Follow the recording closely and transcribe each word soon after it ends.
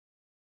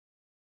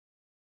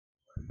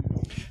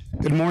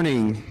Good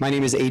morning. My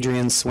name is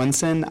Adrian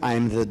Swenson.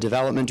 I'm the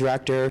Development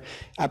Director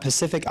at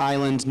Pacific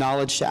Island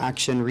Knowledge to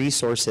Action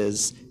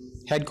Resources,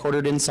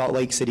 headquartered in Salt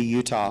Lake City,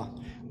 Utah.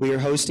 We are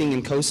hosting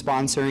and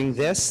co-sponsoring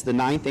the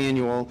 9th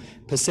Annual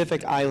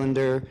Pacific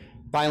Islander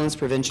Violence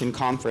Prevention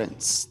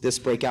Conference. This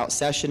breakout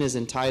session is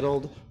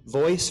entitled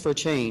Voice for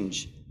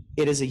Change.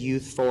 It is a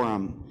youth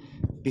forum.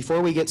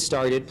 Before we get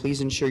started,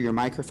 please ensure your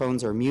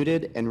microphones are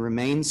muted and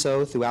remain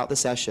so throughout the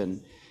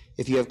session.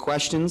 If you have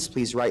questions,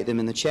 please write them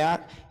in the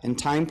chat, and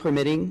time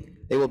permitting,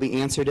 they will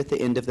be answered at the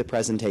end of the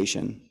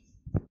presentation.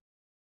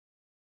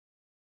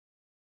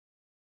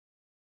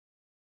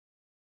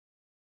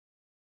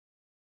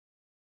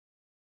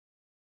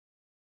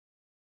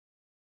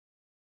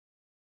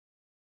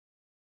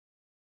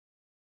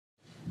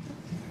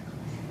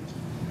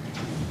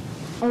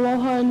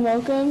 Aloha and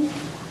welcome.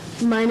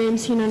 My name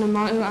is Hina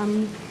Namauu.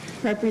 I'm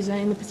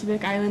representing the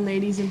Pacific Island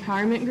Ladies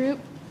Empowerment Group.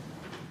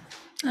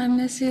 I'm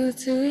Nesi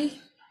Lutui.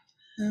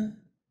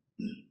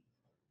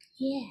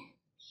 Yeah.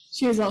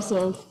 She is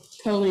also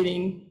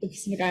co-leading the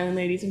Pacific Island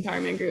Ladies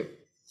Empowerment Group.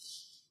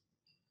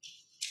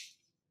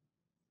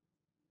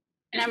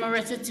 And I'm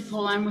Areta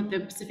Tipola. I'm with the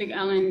Pacific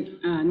Island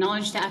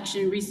Knowledge to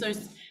Action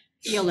Resource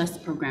ELS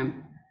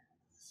program.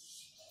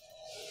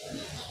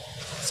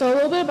 So a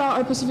little bit about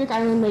our Pacific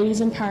Island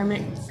Ladies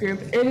Empowerment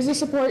Group. It is a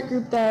support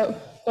group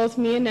that both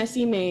me and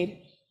Nesi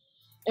made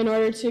in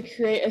order to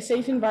create a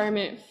safe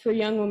environment for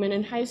young women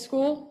in high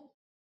school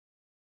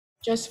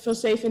just to feel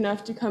safe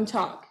enough to come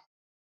talk.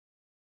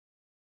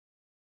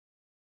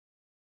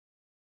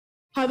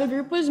 How the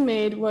group was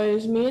made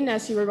was me and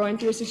Nesi were going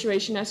through a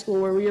situation at school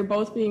where we were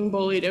both being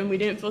bullied and we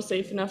didn't feel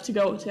safe enough to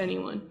go to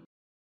anyone.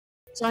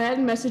 So I had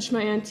messaged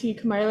my auntie,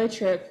 Kamaile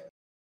Tripp,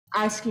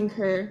 asking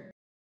her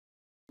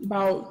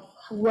about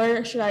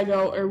where should I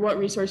go or what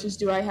resources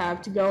do I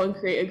have to go and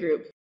create a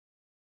group.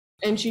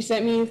 And she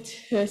sent me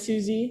to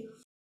Susie,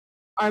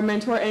 our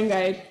mentor and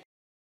guide,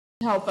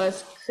 to help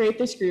us create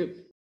this group.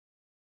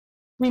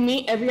 We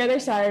meet every other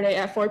Saturday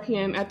at 4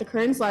 p.m. at the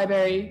Kearns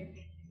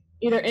Library,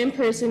 either in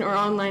person or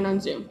online on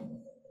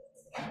Zoom.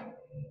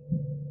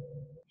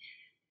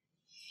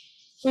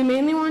 We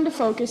mainly wanted to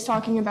focus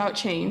talking about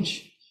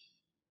change.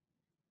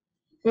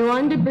 We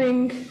wanted to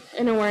bring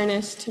an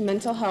awareness to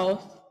mental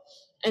health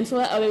and to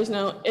let others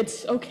know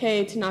it's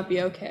okay to not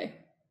be okay.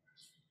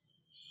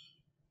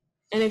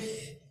 And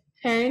if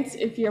parents,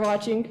 if you're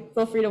watching,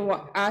 feel free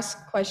to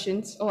ask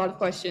questions, a lot of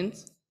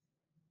questions.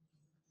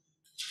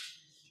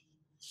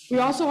 We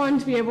also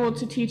wanted to be able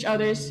to teach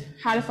others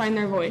how to find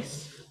their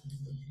voice,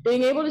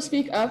 being able to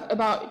speak up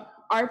about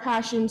our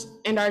passions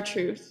and our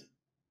truth.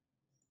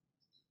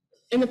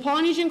 In the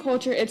Polynesian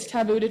culture, it's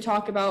taboo to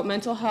talk about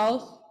mental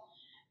health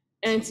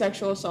and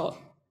sexual assault.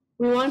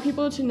 We want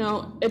people to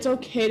know it's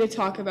okay to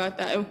talk about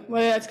that,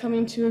 whether that's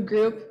coming to a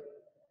group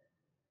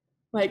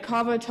like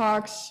Kava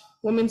Talks,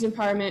 Women's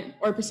Empowerment,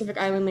 or Pacific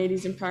Island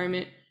Ladies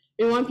Empowerment.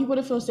 We want people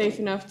to feel safe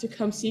enough to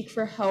come seek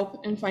for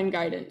help and find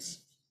guidance.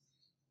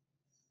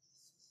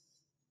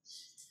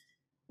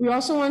 We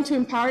also want to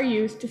empower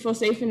youth to feel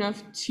safe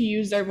enough to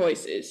use their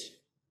voices.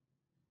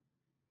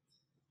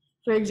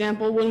 For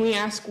example, when we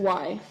ask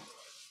why,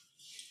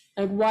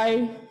 like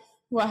why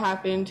what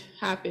happened,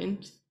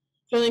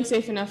 feeling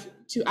safe enough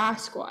to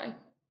ask why.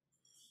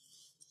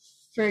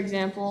 For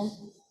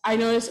example, I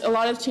notice a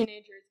lot of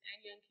teenagers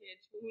and young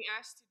kids, when we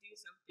ask to do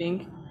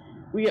something,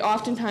 we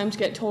oftentimes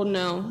get told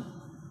no.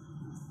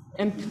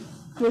 And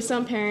with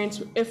some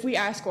parents, if we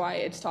ask why,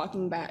 it's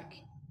talking back.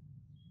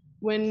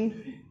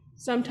 When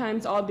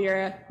sometimes all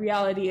the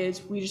reality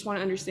is we just want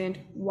to understand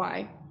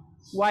why.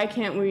 Why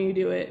can't we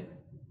do it?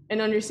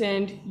 And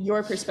understand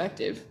your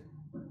perspective.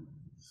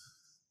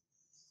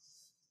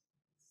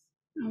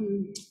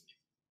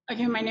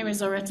 Again, my name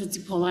is Areta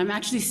Tipola. I'm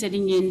actually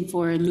sitting in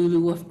for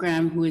Lulu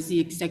Wolfgram, who is the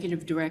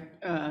Executive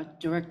Director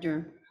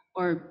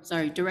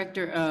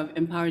of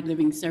Empowered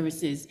Living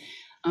Services.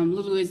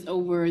 Lulu is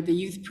over the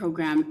youth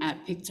program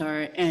at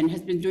PICTAR and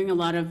has been doing a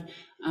lot of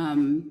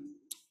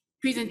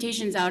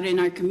presentations out in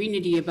our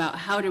community about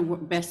how to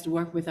best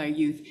work with our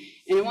youth.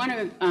 And I want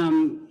to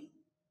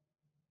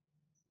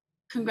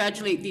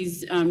congratulate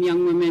these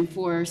young women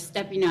for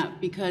stepping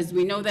up, because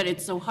we know that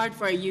it's so hard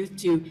for our youth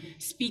to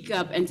speak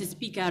up and to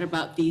speak out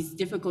about these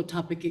difficult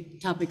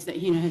topics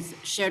that Hina has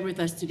shared with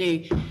us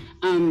today.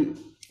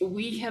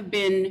 We have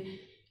been,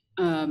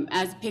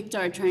 as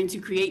PICTAR, trying to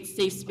create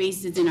safe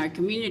spaces in our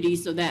community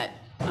so that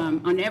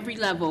on every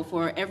level,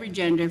 for every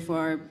gender,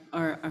 for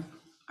our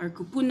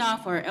kupuna,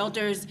 for our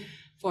elders,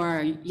 for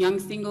our young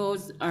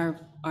singles, our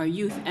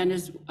youth, and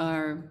as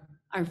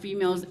our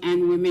females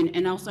and women,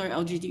 and also our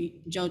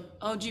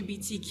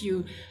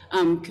LGBTQ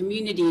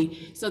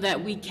community, so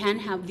that we can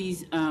have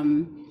these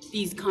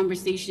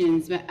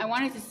conversations. But I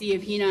wanted to see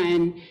if Hina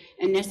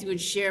and Nesi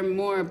would share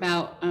more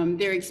about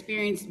their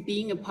experience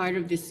being a part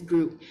of this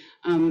group.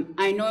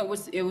 I know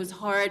it was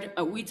hard.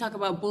 We talk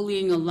about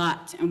bullying a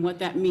lot and what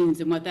that means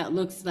and what that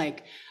looks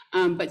like.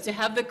 But to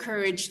have the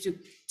courage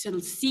to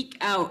seek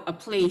out a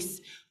place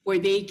where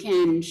they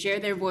can share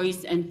their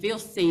voice and feel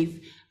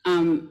safe,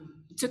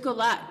 took a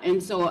lot.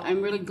 And so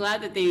I'm really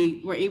glad that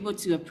they were able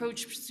to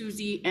approach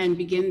Susie and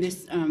begin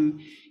this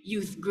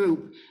youth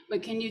group.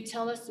 But can you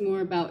tell us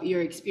more about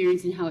your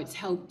experience and how it's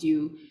helped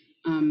you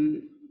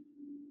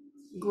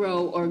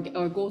grow or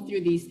go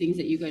through these things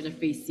that you guys are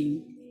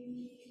facing?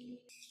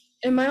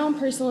 In my own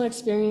personal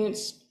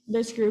experience,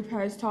 this group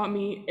has taught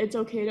me it's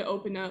okay to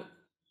open up,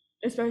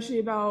 especially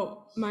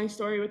about my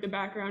story with the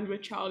background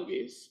with child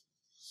abuse.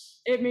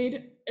 It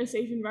made a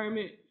safe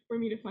environment for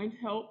me to find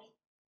help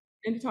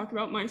and to talk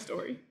about my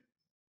story.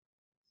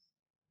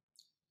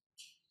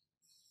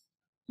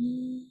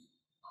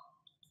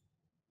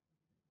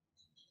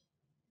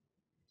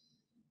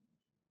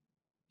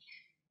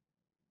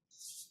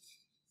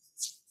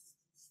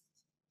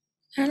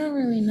 I don't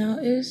really know.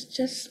 It was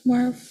just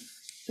more of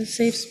a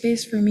safe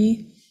space for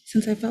me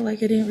since I felt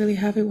like I didn't really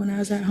have it when I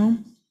was at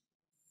home.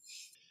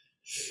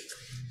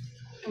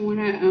 I want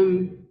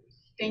to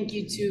thank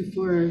you too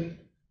for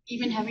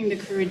even having the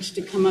courage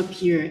to come up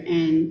here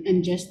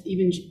and just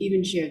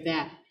even share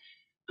that.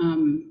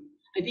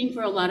 I think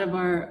for a lot of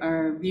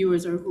our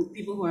viewers or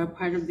people who are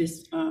part of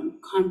this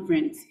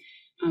conference,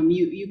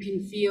 you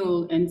can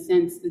feel and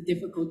sense the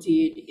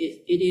difficulty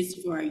it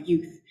is for our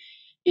youth.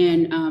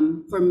 And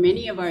for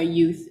many of our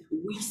youth,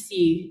 we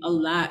see a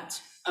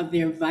lot of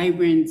their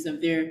vibrance,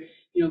 of their,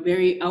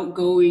 very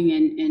outgoing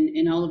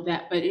and all of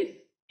that. But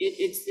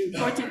it's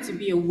important to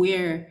be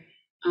aware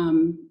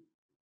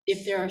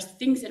if there are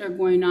things that are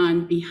going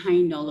on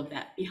behind all of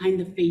that, behind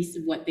the face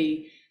of what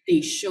they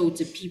show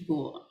to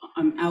people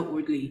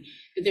outwardly.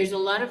 But there's a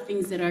lot of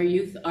things that our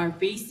youth are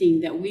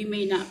facing that we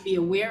may not be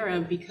aware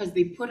of because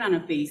they put on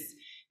a face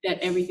that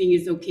everything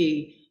is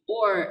okay,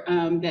 or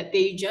that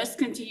they just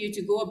continue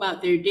to go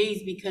about their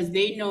days because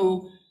they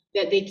know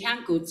that they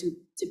can't go to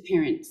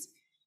parents.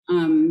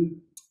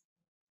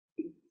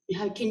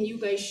 How can you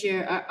guys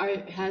share,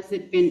 has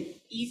it been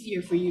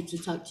easier for you to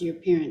talk to your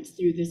parents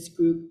through this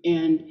group,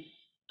 and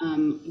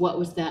what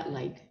was that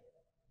like?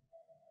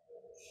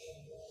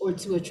 Or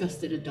to a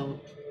trusted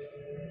adult?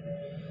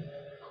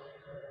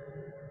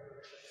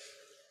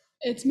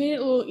 It's made it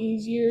a little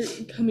easier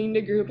coming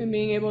to group and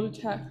being able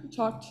to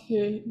talk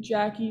to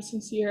Jackie,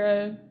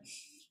 Sincera,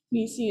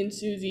 Nesi, and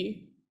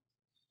Susie.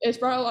 It's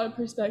brought a lot of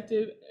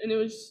perspective, and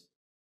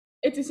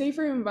it's a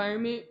safer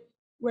environment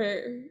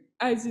where,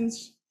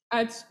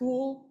 at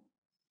school,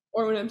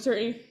 or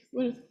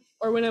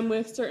when I'm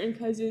with certain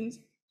cousins,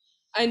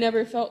 I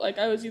never felt like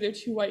I was either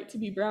too white to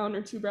be brown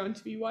or too brown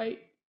to be white,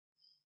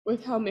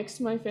 with how mixed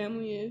my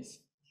family is.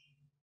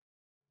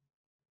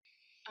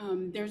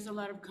 There's a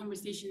lot of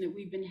conversation that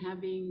we've been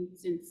having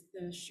since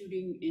the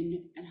shooting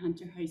at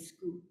Hunter High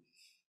School.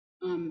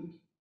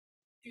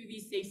 Through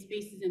these safe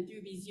spaces and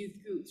through these youth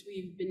groups,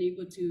 we've been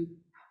able to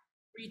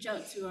reach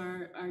out to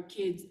our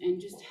kids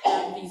and just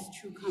have these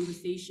true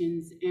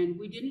conversations. And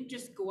we didn't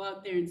just go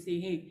out there and say,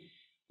 hey,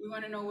 we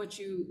want to know what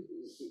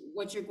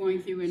you're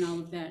going through and all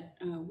of that.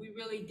 We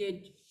really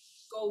did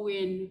go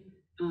in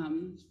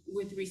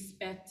with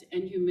respect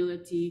and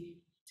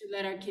humility to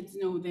let our kids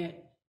know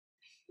that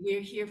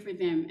we're here for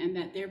them and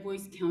that their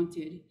voice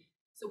counted.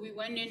 So we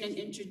went in and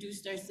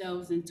introduced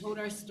ourselves and told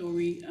our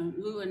story.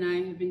 Lou and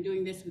I have been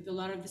doing this with a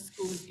lot of the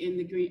schools in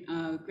the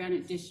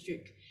Granite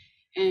District.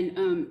 And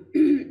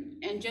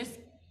and just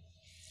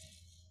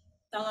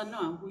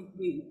talanoa,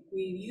 we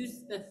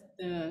used the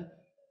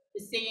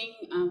saying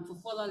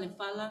 "Fofola le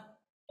fala,"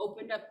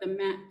 opened up the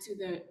mat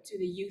to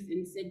the youth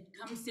and said,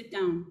 come sit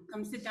down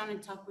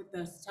and talk with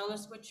us. Tell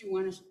us what you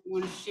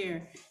want to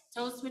share.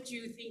 Tell us what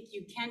you think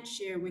you can't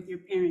share with your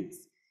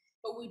parents.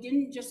 But we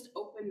didn't just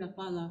open the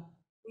fala.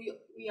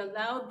 We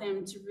allowed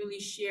them to really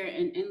share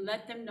and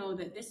let them know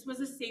that this was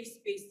a safe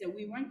space, that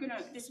we weren't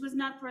this was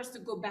not for us to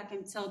go back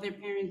and tell their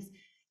parents,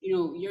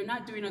 you're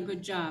not doing a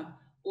good job,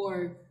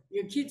 or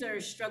your kids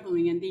are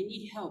struggling and they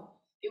need help.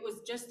 It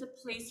was just a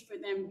place for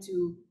them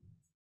to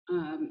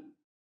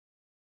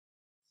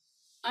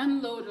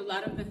unload a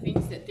lot of the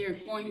things that they're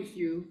going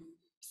through,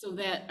 so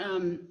that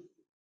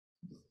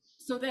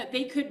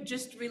they could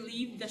just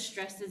relieve the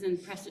stresses and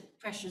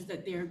pressures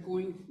that they're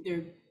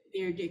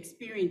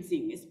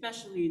experiencing,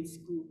 especially in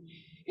school.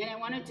 And I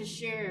wanted to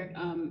share,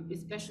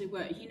 especially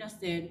what Hina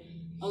said.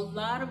 A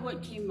lot of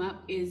what came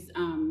up is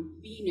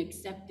being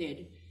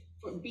accepted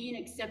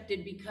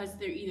because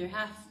they're either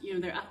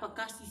they're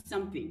apakasi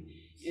something,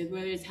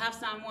 whether it's half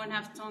Samoan,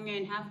 half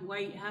Tongan, half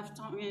white, half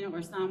Tongan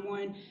or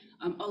Samoan.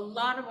 A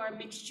lot of our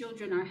mixed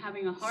children are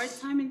having a hard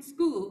time in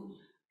school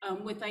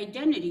with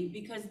identity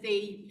because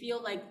they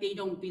feel like they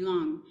don't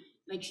belong.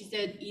 Like she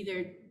said,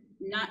 either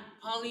not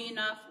poly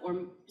enough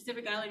or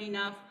Pacific Island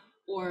enough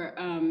or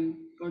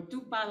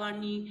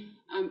Tupalani,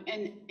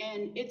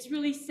 and it's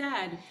really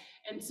sad.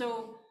 And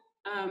so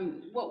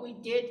what we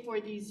did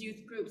for these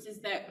youth groups is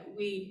that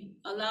we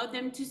allowed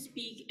them to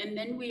speak, and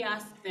then we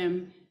asked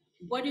them,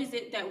 what is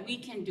it that we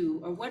can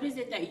do, or what is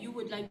it that you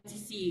would like to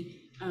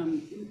see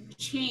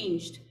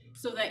changed,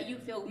 so that you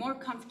feel more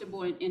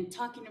comfortable in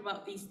talking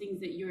about these things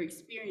that you're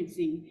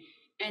experiencing.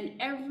 And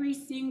every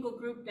single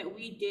group that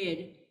we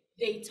did,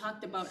 they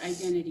talked about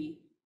identity.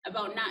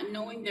 about not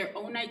knowing their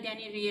own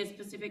identity as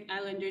Pacific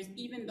Islanders,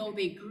 even though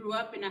they grew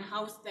up in a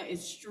house that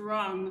is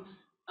strong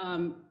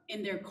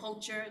in their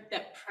culture,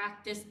 that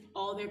practiced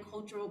all their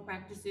cultural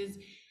practices.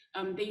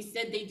 They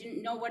said they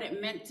didn't know what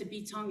it meant to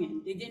be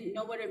Tongan. They didn't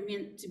know what it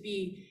meant to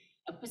be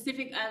a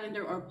Pacific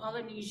Islander or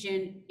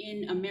Polynesian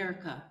in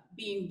America,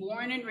 being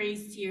born and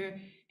raised here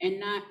and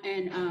not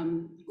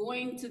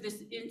going to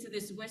into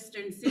this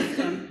Western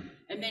system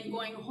and then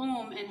going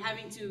home and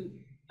having to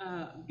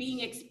being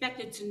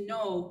expected to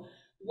know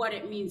what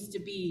it means to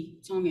be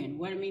Tongan,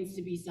 what it means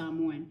to be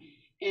Samoan.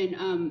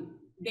 And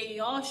they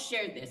all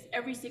shared this,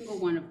 every single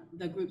one of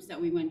the groups that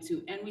we went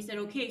to. And we said,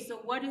 okay,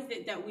 so what is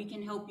it that we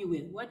can help you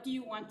with? What do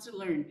you want to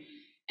learn?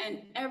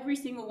 And every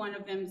single one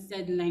of them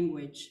said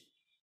language,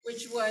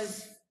 which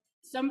was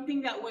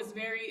something that was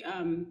very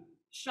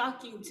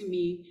shocking to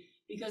me,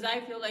 because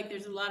I feel like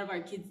there's a lot of our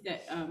kids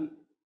that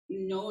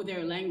know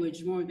their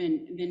language more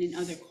than in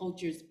other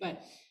cultures,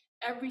 but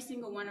every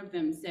single one of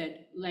them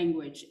said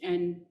language.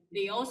 And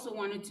they also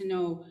wanted to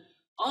know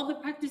all the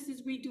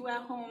practices we do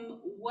at home,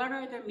 what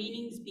are the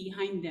meanings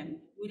behind them?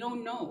 We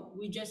don't know.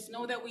 We just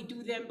know that we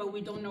do them, but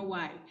we don't know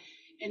why.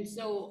 And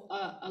so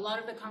a lot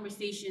of the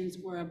conversations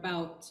were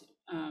about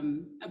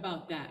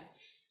that.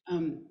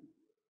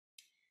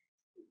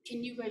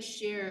 Can you guys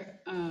share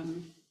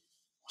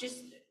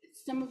just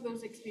some of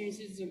those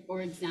experiences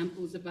or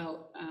examples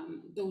about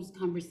those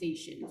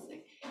conversations?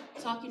 Like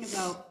talking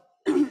about,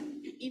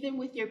 even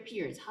with your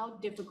peers, how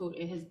difficult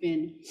it has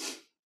been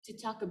to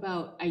talk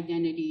about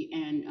identity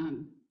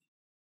and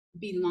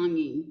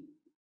belonging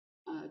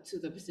to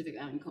the Pacific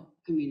Island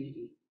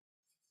community.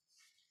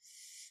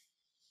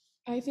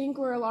 I think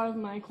where a lot of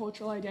my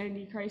cultural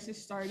identity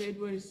crisis started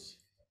was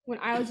when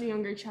I was a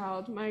younger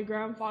child. My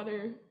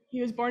grandfather,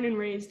 he was born and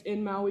raised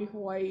in Maui,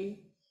 Hawaii.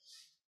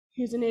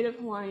 He was a native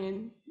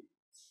Hawaiian,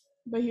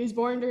 but he was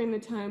born during the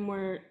time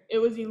where it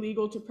was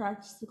illegal to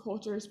practice the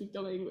culture or speak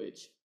the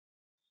language.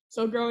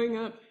 So growing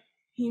up,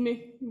 he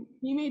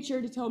made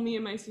sure to tell me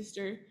and my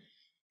sister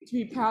to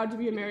be proud to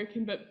be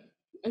American, but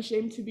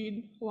ashamed to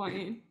be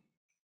Hawaiian.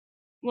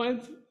 One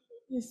of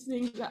his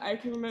things that I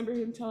can remember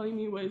him telling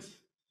me was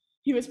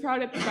he was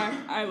proud of the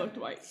fact I looked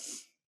white.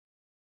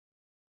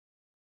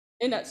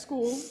 And at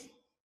school,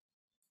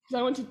 because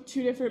I went to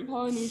 2 different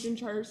Polynesian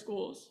charter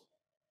schools,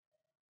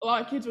 a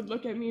lot of kids would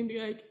look at me and be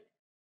like,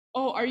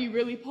 oh, are you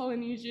really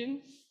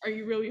Polynesian? Are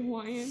you really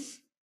Hawaiian?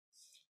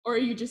 Or are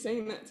you just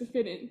saying that to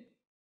fit in?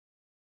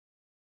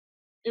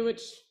 In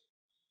which,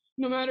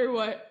 no matter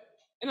what,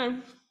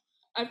 and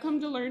I've come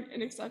to learn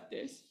and accept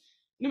this,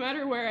 no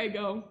matter where I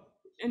go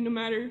and no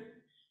matter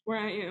where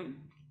I am,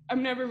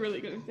 I'm never really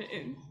gonna fit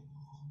in.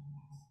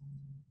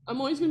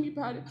 I'm always gonna be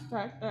proud of the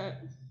fact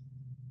that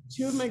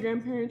 2 of my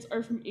grandparents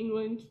are from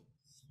England,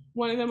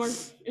 one of them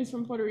is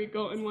from Puerto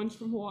Rico, and one's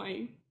from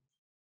Hawaii.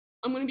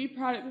 I'm gonna be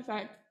proud of the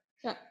fact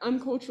that I'm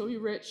culturally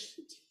rich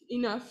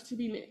enough to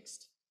be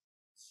mixed.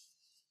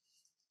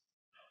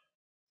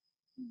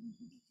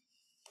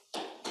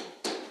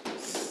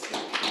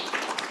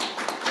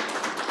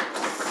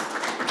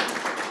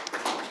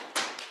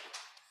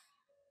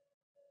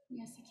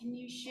 Nesi, can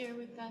you share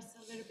with us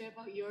a little bit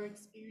about your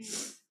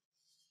experience?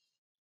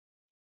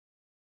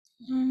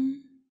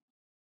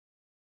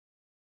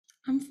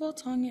 I'm full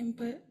Tongan,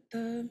 but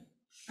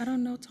I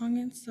don't know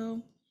Tongan,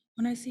 so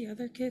when I see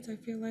other kids, I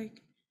feel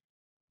like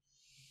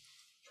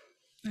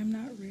I'm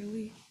not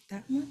really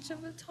that much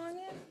of a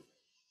Tongan,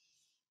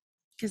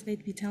 because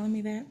they'd be telling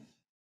me that.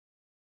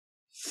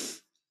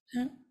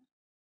 I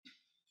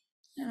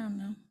don't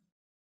know.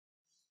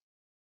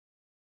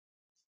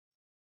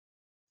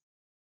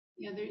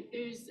 Yeah,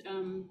 there's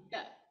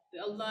that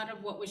a lot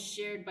of what was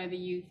shared by the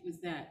youth was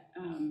that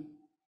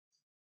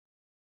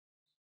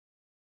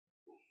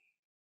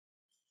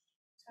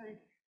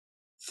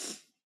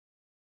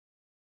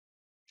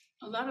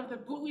a lot of the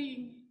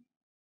bullying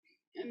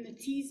and the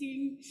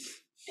teasing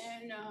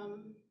and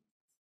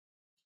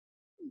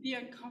the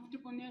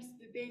uncomfortableness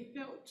that they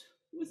felt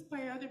was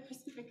by other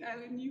Pacific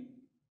Island youth.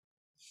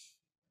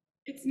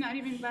 It's not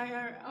even by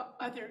our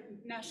other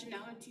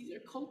nationalities or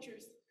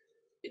cultures.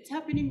 It's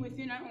happening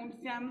within our own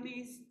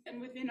families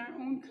and within our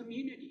own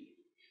community.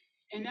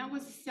 And that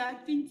was a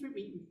sad thing for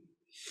me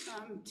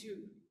to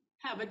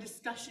have a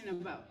discussion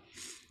about,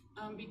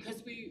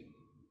 because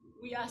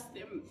we asked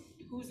them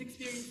who's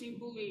experiencing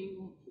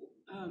bullying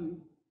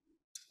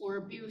or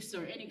abuse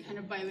or any kind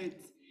of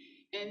violence,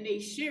 and they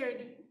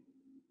shared,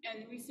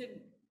 and we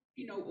said,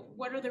 you know,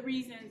 what are the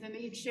reasons? And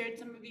they had shared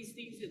some of these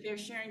things that they're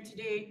sharing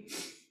today,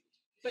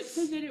 but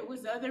said that it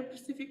was other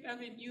Pacific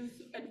Island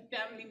youth and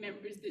family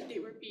members that they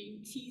were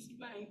being teased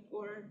by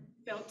or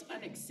felt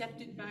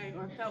unaccepted by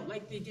or felt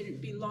like they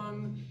didn't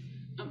belong,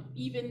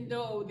 even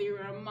though they were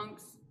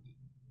amongst,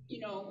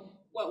 you know,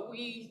 what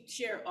we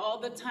share all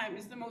the time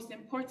is the most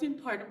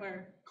important part of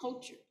our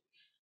culture,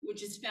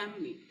 which is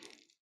family.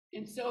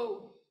 And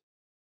so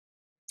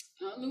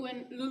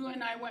Lulu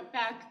and I went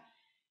back,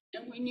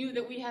 and we knew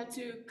that we had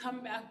to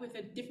come back with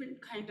a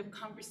different kind of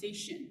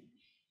conversation,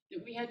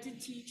 that we had to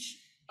teach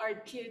our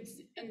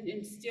kids and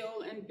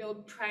instill and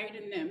build pride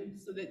in them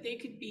so that they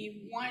could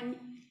be, one,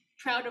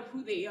 proud of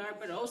who they are,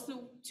 but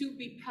also two,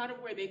 be proud of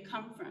where they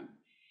come from.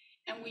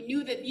 And we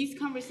knew that these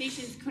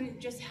conversations couldn't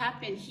just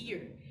happen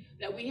here,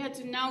 that we had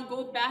to now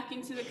go back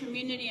into the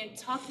community and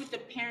talk with the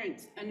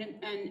parents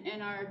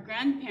and our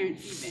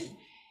grandparents even,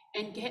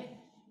 and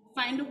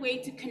find a way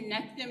to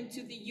connect them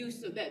to the youth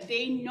so that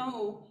they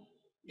know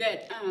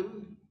that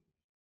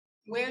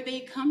where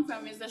they come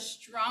from is a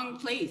strong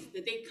place,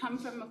 that they come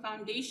from a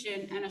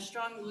foundation and a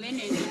strong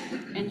lineage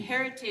and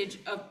heritage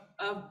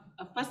of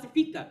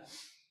Pacifica.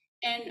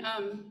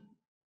 And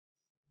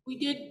we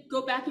did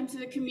go back into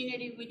the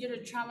community. We did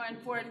a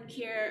trauma-informed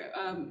care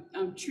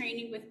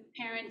training with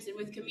parents and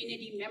with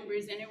community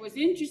members. And it was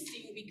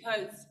interesting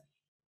because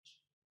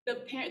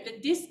the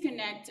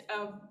disconnect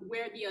of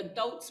where the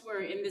adults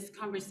were in this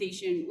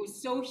conversation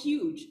was so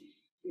huge.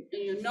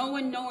 You know, no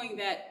one knowing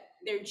that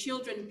their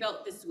children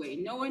felt this way,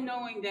 no one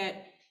knowing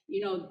that,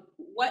 you know,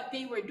 what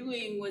they were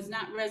doing was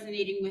not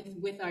resonating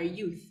with our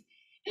youth.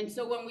 And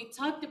so when we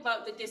talked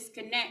about the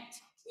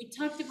disconnect, we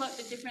talked about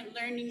the different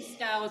learning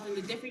styles and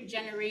the different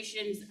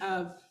generations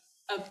of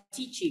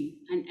teaching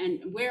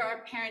and where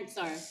our parents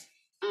are.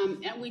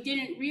 And we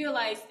didn't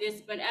realize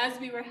this, but as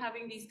we were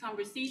having these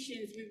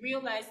conversations, we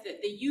realized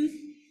that the youth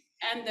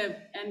and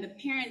the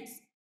parents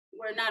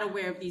were not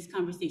aware of these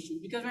conversations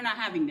because we're not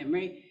having them,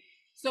 right?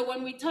 So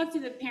when we talked to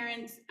the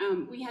parents,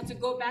 we had to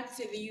go back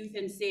to the youth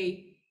and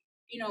say,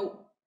 you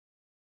know,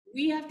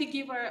 we have to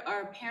give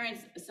our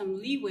parents some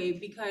leeway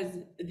because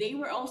they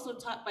were also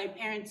taught by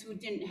parents who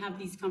didn't have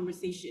these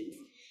conversations.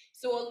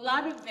 So a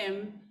lot of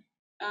them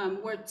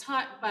were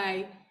taught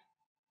by,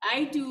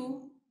 I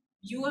do,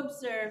 you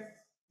observe,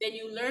 then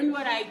you learn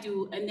what I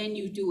do, and then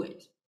you do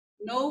it.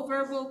 No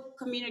verbal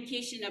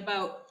communication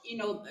about, you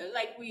know,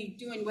 like we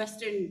do in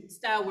Western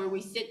style where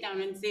we sit down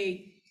and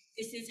say,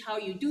 this is how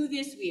you do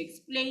this, we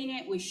explain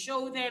it, we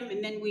show them,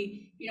 and then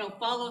we, you know,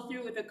 follow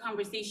through with the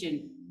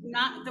conversation.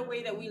 Not the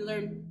way that we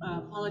learn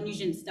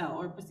Polynesian style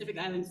or Pacific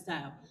Island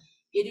style.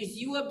 It is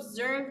you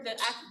observe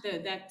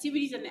the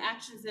activities and the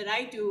actions that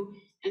I do,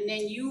 and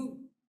then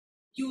you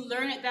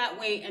learn it that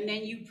way, and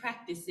then you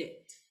practice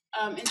it.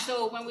 And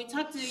so when we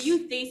talked to the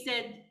youth, they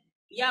said,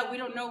 yeah, we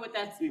don't know what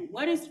that's mean.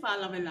 What is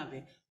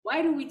falavelave?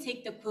 Why do we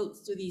take the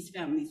quilts to these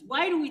families?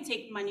 Why do we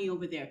take money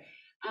over there?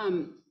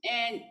 And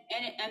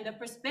the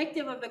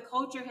perspective of the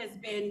culture has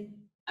been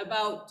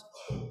about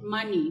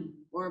money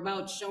or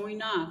about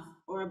showing off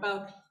or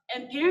about,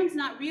 and parents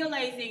not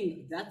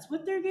realizing that's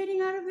what they're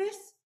getting out of this.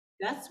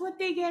 That's what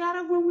they get out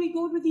of when we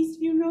go to these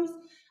funerals.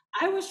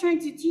 I was trying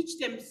to teach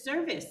them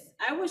service.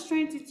 I was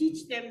trying to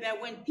teach them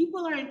that when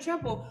people are in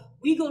trouble,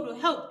 we go to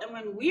help. And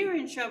when we're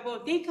in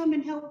trouble, they come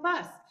and help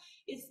us.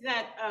 It's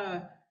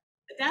that,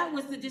 that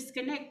was the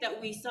disconnect that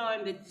we saw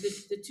in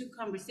the two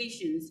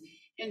conversations.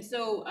 And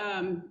so,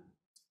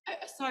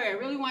 sorry, I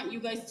really want you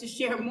guys to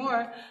share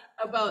more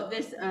about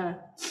this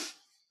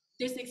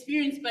this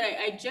experience, but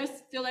I just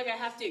feel like I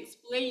have to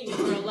explain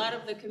for a lot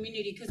of the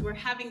community, because we're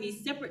having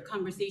these separate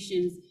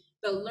conversations,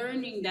 the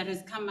learning that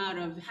has come out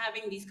of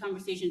having these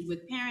conversations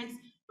with parents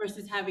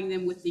versus having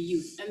them with the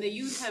youth. And the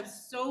youth have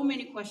so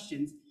many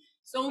questions,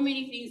 so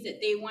many things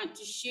that they want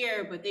to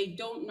share, but they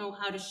don't know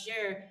how to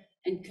share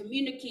and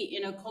communicate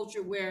in a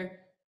culture where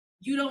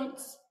you don't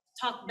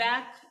talk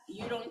back,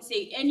 you don't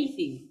say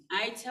anything.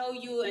 I tell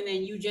you, and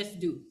then you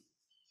just do.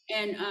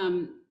 And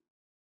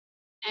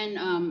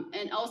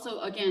also,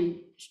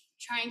 again,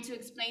 trying to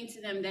explain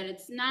to them that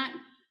it's not,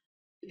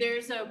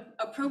 there's a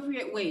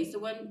appropriate way. So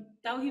when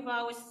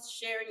Tauhiva was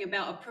sharing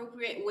about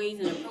appropriate ways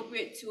and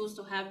appropriate tools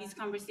to have these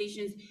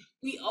conversations,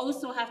 we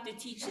also have to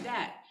teach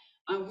that.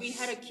 We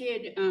had a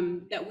kid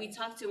that we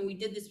talked to and we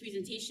did this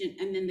presentation,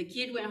 and then the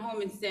kid went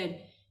home and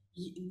said,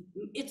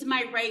 it's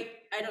my right,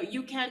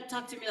 you can't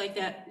talk to me like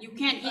that. You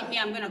can't hit me,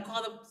 I'm gonna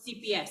call the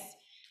CPS.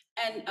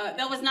 And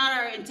that was not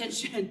our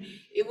intention.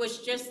 It was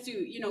just to,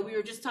 you know, we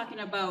were just talking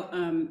about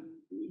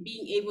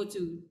being able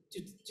to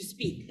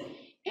speak.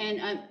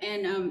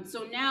 And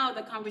so now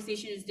the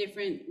conversation is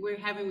different. We're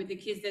having with the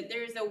kids that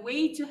there's a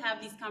way to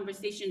have these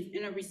conversations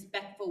in a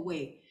respectful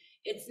way.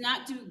 It's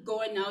not to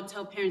go and now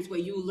tell parents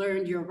what you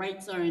learned your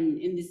rights are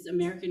in this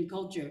American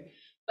culture,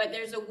 but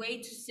there's a way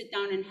to sit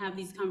down and have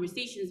these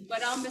conversations.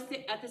 But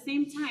at the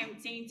same time,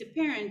 saying to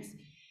parents,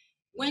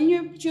 when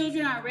your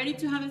children are ready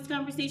to have this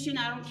conversation,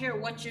 I don't care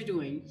what you're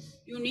doing.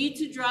 You need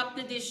to drop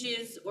the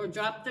dishes or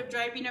drop the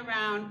driving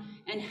around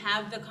and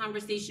have the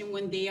conversation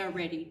when they are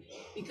ready.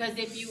 Because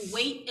if you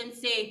wait and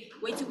say,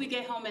 wait till we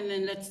get home and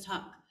then let's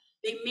talk,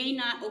 they may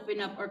not open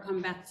up or come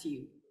back to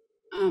you.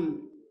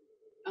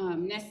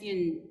 Nesi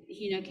and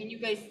Hina, can you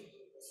guys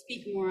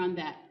speak more on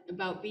that,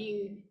 about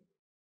being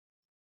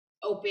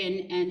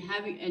open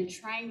and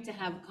trying to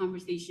have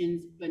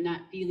conversations, but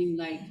not feeling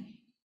like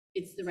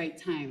it's the right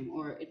time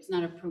or it's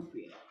not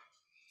appropriate,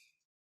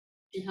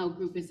 and how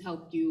group has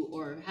helped you,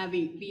 or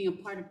being a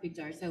part of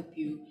Pixar has helped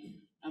you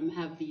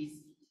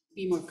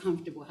be more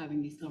comfortable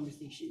having these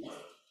conversations?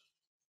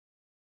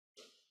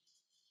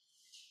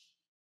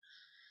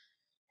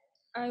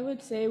 I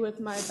would say with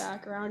my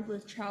background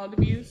with child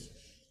abuse,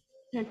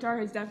 Hector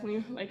has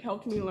definitely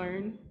helped me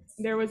learn.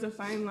 There was a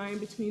fine line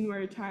between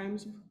where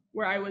times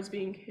where I was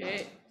being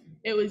hit,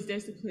 it was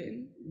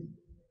discipline,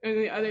 and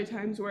the other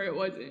times where it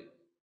wasn't.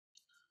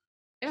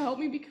 It helped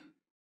me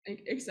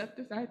accept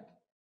the fact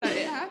that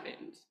it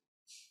happened.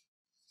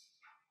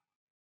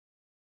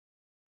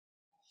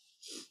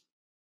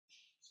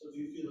 So do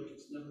you feel like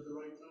it's never the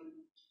right time?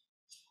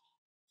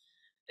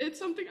 It's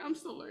something I'm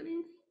still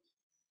learning.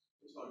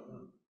 It's hard,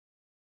 huh?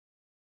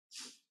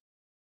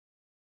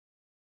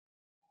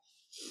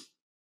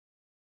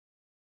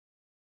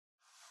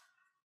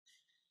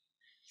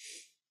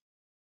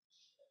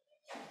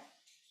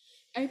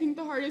 I think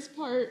the hardest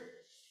part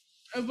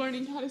of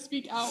learning how to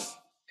speak out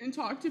and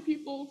talk to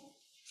people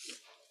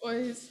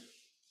was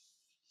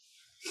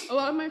a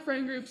lot of my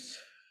friend groups,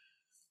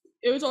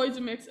 it was always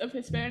a mix of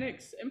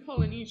Hispanics and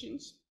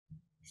Polynesians.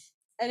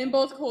 And in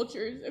both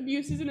cultures,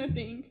 abuse isn't a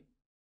thing.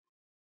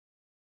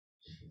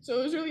 So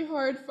it was really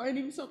hard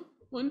finding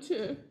someone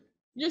to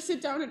just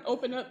sit down and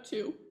open up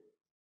to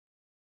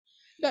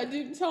that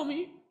didn't tell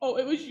me, oh,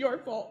 it was your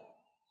fault.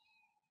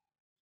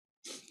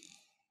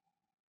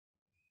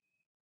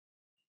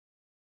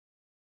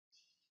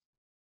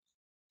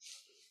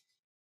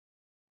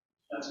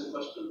 Ask a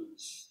question.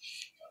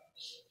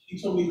 Can you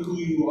tell me who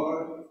you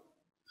are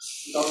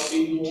without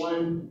being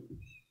Hawaiian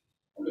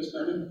or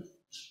Hispanic?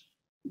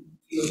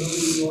 You don't know who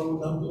you are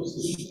without those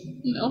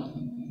things? No.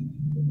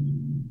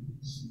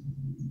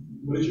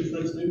 What is your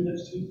friend's name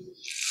next to you?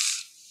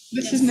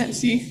 This is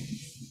Nesi.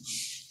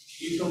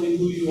 Can you tell me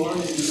who you are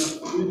and you're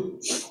not doing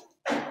it?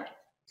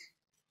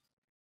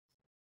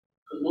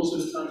 Because most of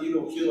the time you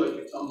don't feel like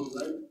you're telling me,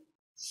 right?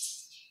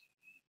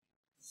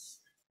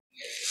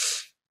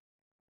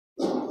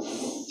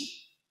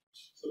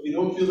 So if you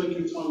don't feel like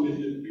you're telling me,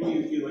 then who do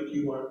you feel like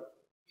you are?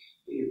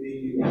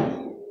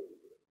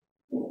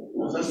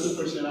 Because that's the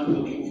person I'm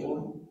looking for.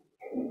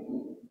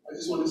 I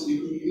just want to see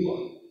who you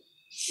are.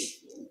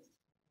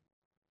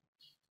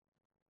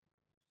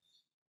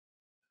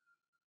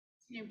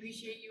 I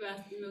appreciate you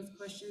asking those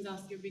questions,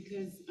 Oscar,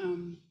 because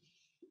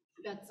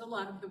that's a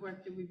lot of the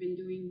work that we've been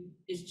doing,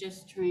 is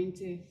just trying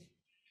to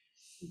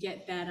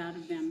get that out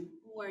of them.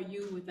 Who are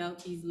you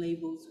without these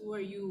labels? Who are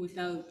you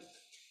without,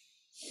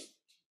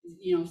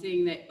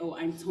 saying that, oh,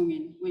 I'm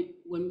Tongan?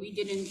 When we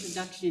did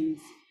introductions,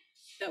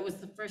 that was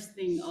the first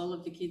thing all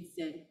of the kids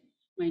said.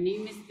 My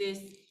name is this,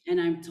 and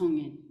I'm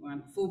Tongan, or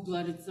I'm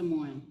full-blooded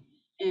Samoan.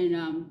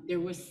 And there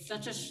was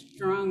such a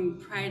strong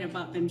pride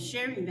about them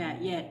sharing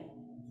that, yet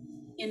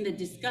in the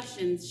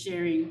discussions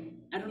sharing,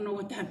 I don't know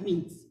what that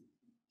means.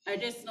 I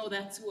just know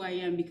that's who I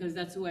am because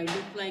that's who I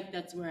look like,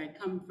 that's where I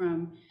come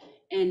from.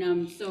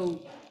 And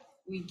so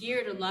we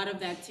geared a lot of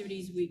the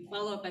activities,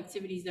 follow-up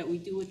activities that we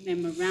do with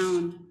them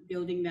around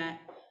building that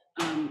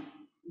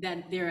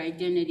their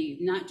identity,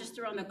 not just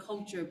around the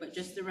culture, but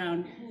just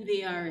around who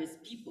they are as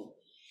people.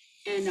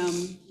 And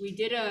we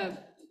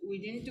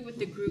didn't do it with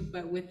the group,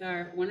 but with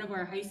one of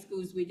our high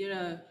schools, we did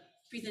a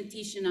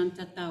presentation on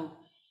tatau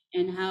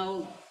and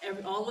how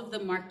all of the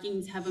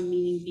markings have a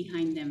meaning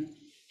behind them.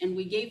 And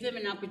we gave them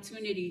an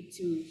opportunity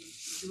to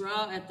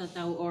draw a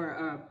tatau or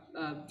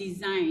a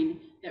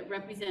design that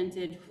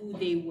represented who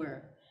they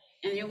were.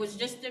 And it was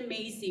just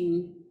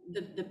amazing,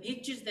 the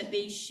pictures that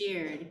they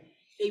shared.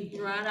 They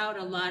brought out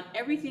a lot,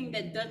 everything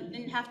that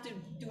didn't have to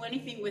do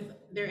anything with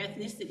their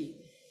ethnicity.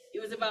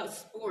 It was about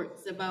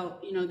sports,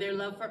 about their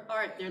love for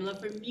art, their love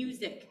for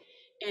music,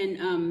 and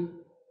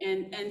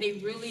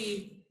they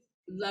really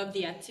loved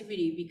the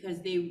activity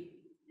because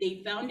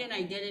they found an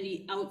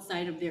identity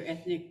outside of their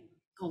ethnic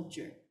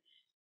culture.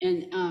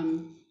 And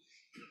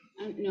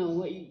I don't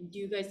know, do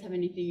you guys have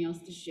anything else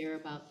to share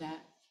about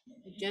that?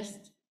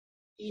 Just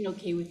being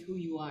okay with who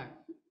you are.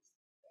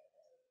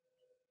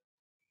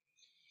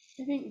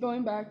 I think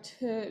going back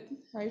to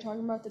how you're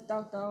talking about the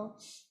tautau,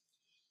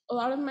 a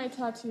lot of my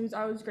tattoos,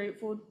 I was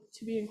grateful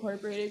to be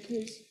incorporated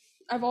because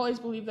I've always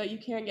believed that you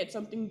can't get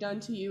something done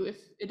to you if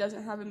it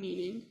doesn't have a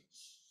meaning.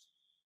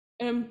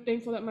 And I'm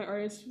thankful that my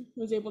artist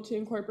was able to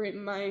incorporate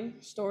my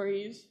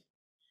stories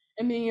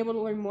and being able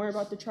to learn more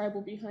about the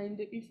tribal behind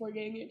it before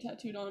getting it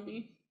tattooed on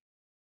me.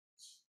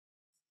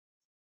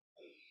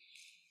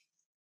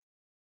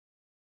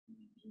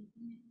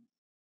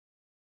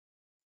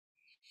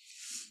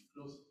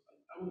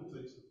 I want to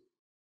tell you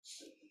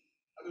something.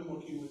 I've been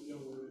working with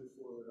young women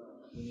for.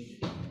 If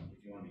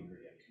you want to be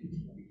great,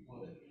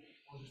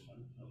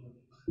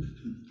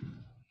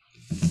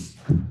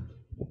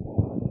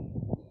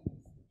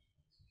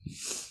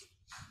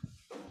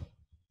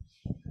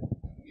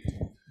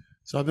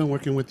 So I've been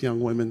working with young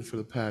women for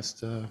the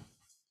past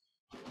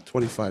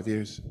 25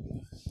 years,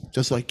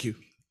 just like you.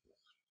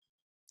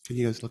 Can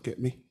you guys look at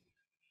me?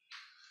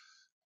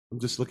 I'm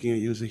just looking at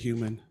you as a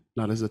human,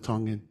 not as a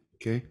Tongan,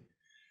 okay?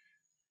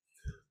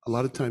 A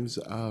lot of times,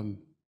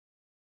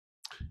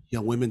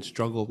 young women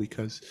struggle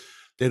because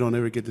they don't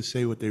ever get to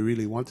say what they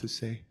really want to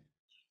say.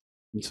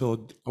 And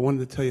so I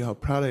wanted to tell you how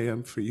proud I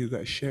am for you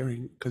guys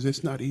sharing, because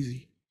it's not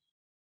easy,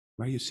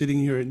 right? You're sitting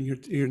here and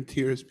you're in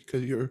tears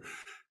because you're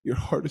your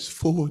heart is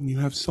full and you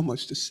have so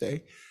much to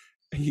say,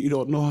 and you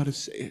don't know how to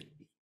say it.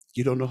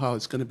 You don't know how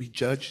it's going to be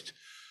judged.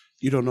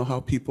 You don't know how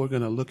people are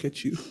going to look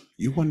at you.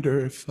 You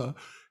wonder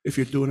if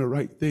you're doing the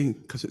right thing,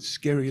 because it's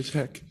scary as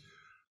heck.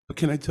 But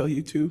can I tell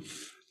you too,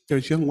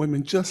 there's young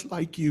women just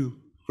like you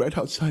right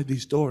outside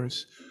these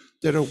doors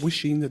that are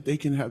wishing that they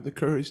can have the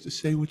courage to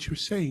say what you're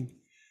saying.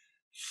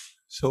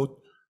 So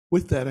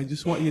with that, I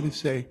just want you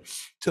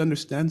to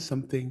understand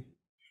something.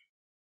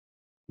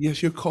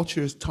 Yes, your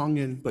culture is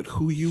Tongan, but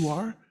who you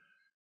are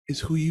is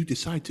who you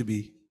decide to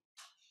be.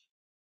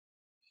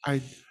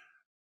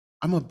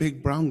 I'm a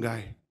big brown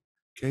guy,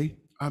 okay?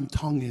 I'm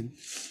Tongan,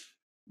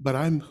 but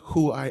I'm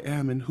who I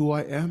am, and who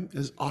I am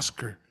is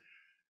Oscar.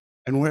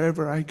 And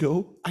wherever I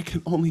go, I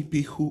can only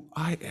be who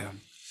I am.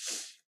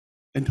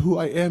 And who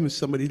I am is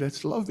somebody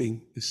that's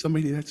loving, is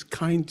somebody that's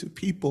kind to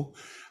people.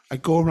 I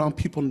go around,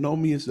 people know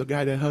me as the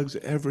guy that hugs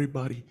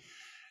everybody.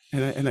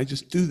 And I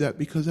just do that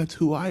because that's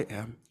who I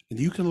am. And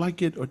you can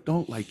like it or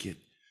don't like it,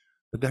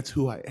 but that's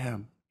who I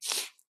am.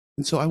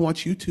 And so I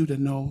want you two to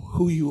know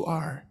who you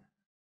are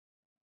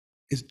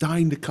is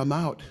dying to come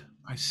out.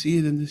 I see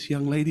it in this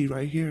young lady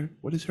right here.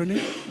 What is her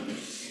name?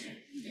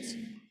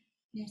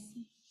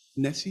 Nesi.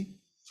 Nesi?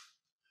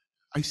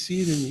 I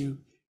see it in you.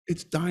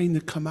 It's dying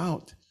to come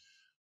out.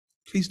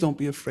 Please don't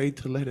be afraid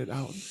to let it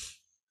out.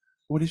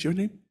 What is your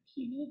name?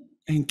 Hina.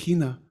 And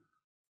Hina.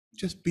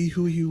 Just be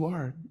who you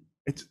are.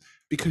 It's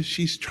because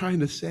she's trying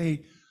to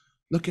say,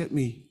 look at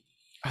me.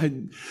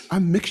 I'm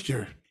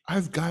mixture.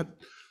 I've got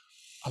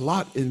a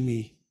lot in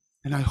me.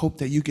 And I hope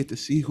that you get to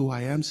see who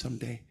I am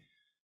someday,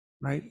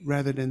 right?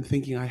 Rather than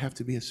thinking I have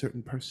to be a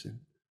certain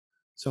person.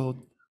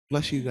 So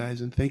bless you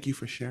guys and thank you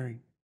for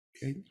sharing.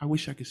 Okay? I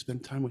wish I could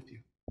spend time with you.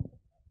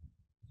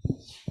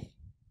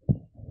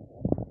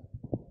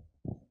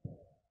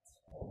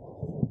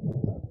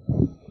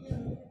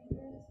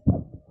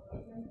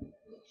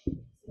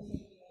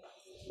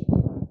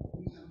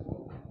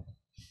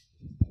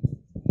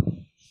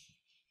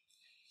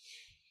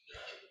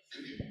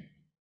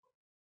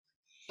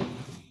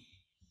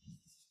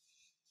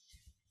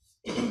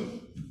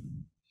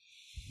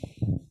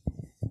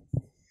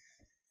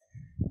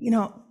 You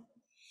know,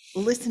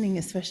 listening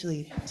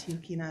especially to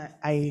Hina,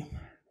 I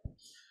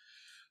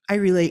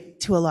relate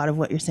to a lot of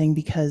what you're saying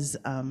because,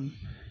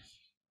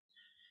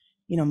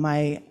 you know,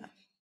 my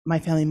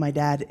family, my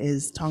dad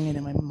is Tongan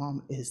and my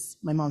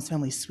mom's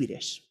family is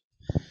Swedish.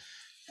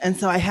 And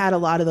so I had a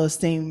lot of those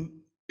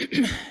same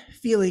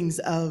feelings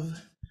of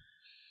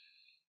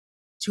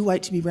too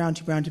white to be brown,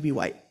 too brown to be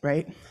white,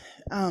 right?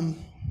 And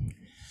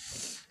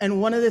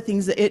one of the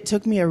things that it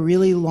took me a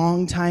really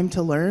long time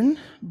to learn,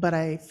 but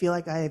I feel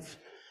like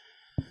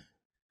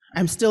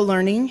I'm still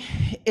learning,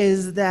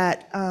 is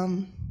that,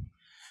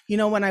 you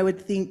know, when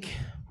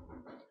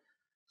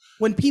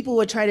people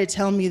would try to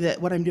tell me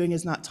that what I'm doing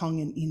is not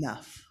Tongan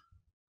enough,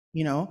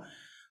 you know,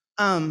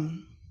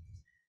 I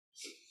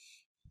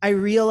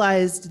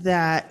realized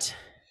that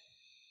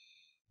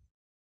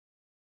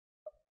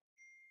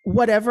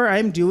whatever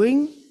I'm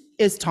doing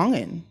is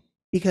Tongan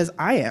because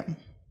I am.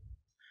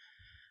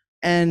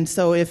 And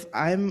so if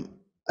I'm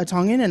a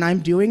Tongan and I'm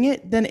doing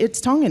it, then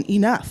it's Tongan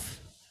enough,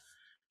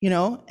 you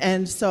know?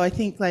 And so I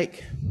think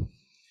like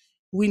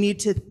we need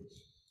to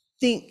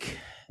think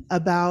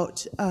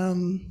about,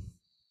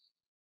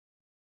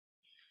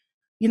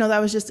 you know, that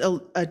was just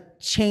a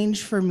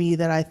change for me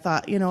that I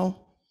thought, you know,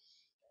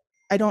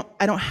 I don't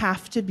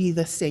have to be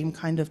the same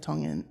kind of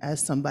Tongan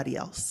as somebody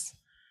else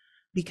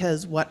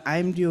because what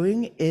I'm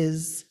doing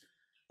is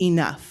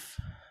enough.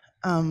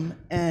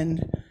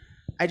 And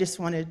I just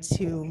wanted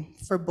to,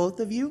 for both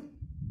of you,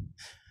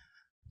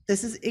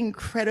 this is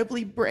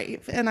incredibly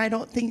brave, and I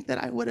don't think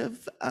that I would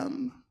have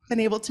been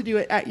able to do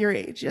it at your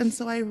age. And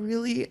so I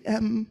really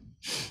am,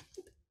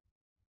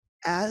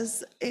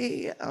 as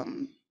a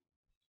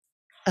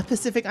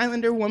Pacific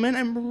Islander woman,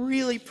 I'm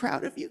really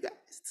proud of you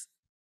guys.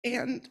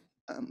 And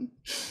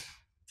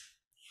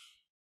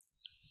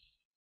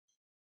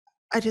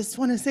I just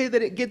want to say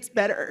that it gets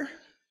better.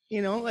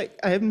 You know, like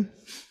I'm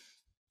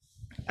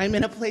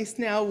in a place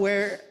now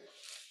where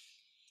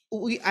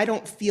I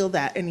don't feel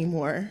that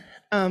anymore.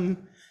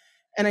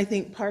 And I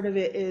think part of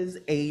it is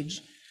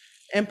age,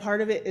 and part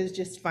of it is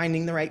just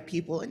finding the right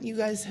people. And you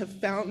guys have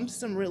found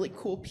some really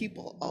cool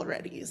people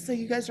already. So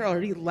you guys are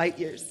already light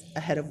years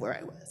ahead of where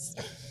I was.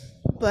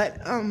 But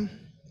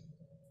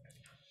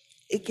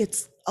it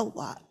gets a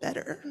lot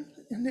better.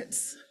 And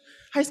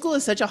high school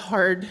is such a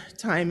hard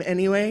time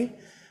anyway.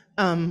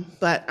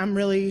 But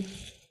I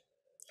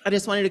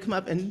just wanted to come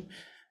up and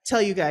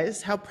tell you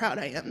guys how proud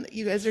I am that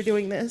you guys are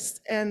doing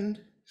this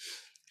and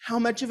how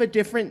much of a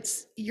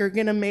difference you're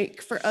gonna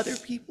make for other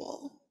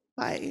people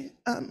by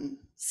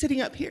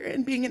sitting up here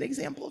and being an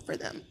example for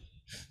them.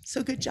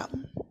 So good job.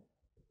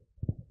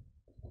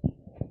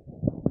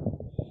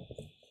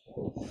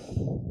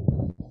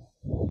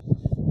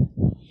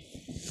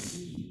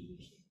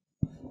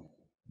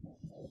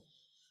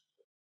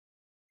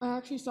 I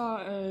actually saw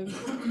a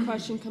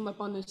question come up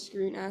on the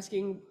screen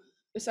asking,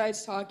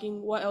 besides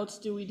talking, what else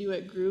do we do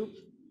at group?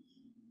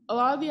 a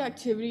lot of the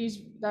activities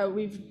that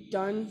we've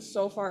done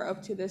so far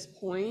up to this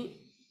point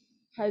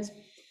has,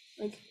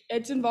 like,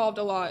 it's involved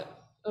a lot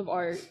of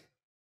art.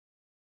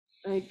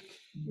 Like,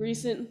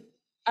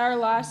 our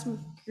last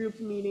group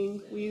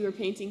meeting, we were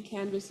painting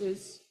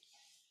canvases.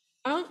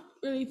 I don't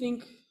really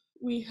think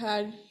we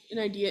had an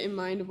idea in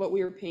mind of what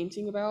we were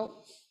painting about.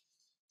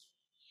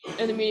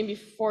 And the meeting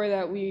before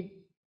that, we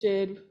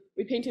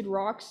painted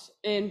rocks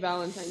and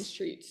Valentine's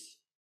treats.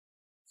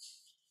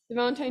 The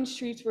Valentine's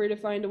treats were to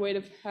find a way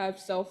to have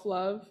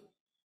self-love,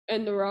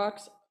 and the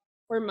rocks,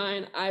 for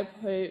mine, I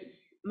put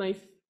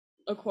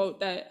a quote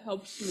that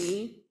helps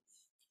me,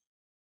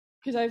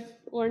 because I've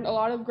learned a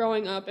lot of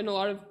growing up and a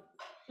lot of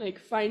like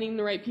finding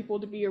the right people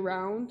to be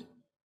around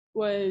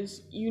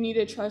was you need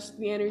to trust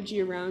the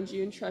energy around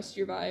you and trust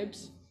your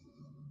vibes,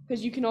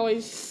 because you can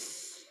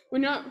always,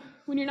 when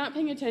you're not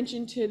paying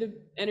attention to the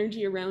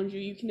energy around you,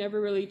 you can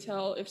never really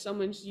tell if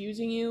someone's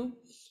using you,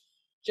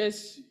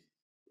 just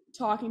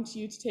talking to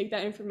you to take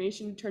that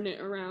information, turn it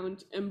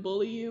around and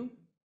bully you.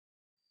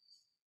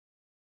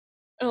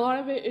 And a lot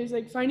of it is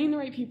like finding the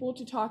right people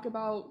to talk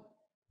about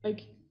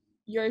like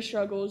your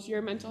struggles,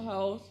 your mental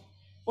health,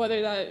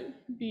 whether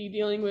that be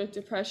dealing with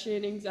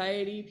depression,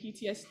 anxiety,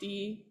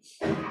 PTSD,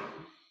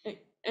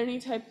 like any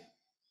type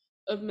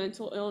of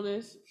mental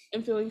illness,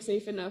 and feeling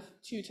safe enough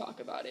to talk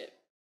about it.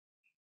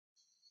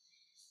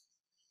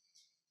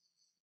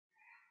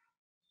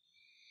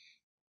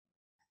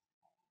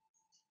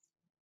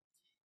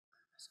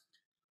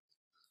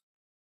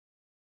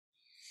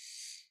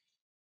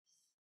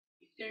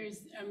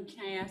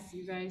 Can I ask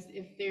you guys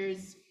if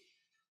there's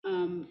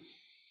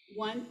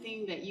one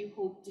thing that you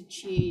hope to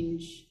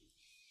change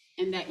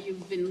and that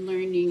you've been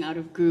learning out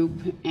of group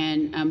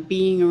and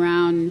being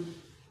around,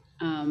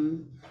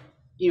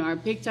 our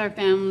Pictar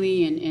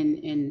family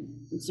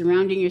and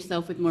surrounding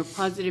yourself with more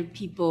positive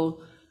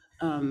people,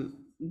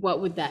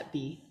 what would that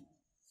be?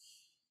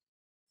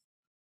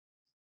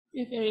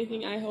 If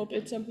anything, I hope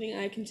it's something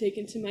I can take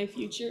into my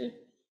future,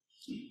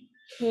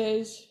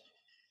 because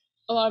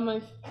a lot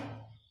of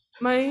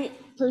my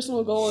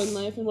personal goal in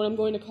life and what I'm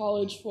going to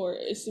college for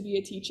is to be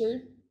a teacher.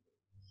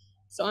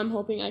 So I'm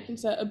hoping I can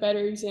set a better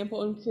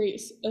example and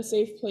create a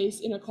safe place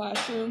in a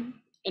classroom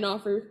and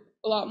offer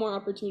a lot more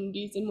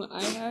opportunities than what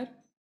I had.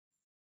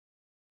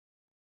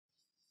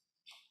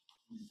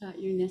 What about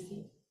you,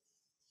 Nesi?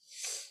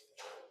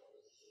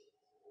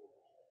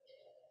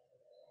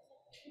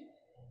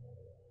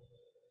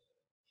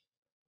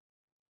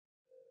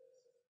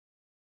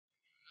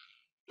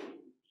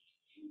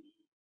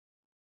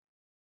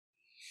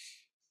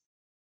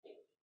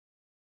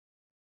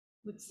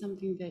 What's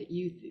something that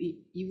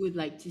you would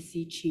like to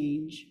see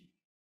change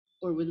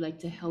or would like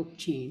to help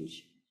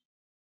change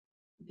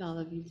with all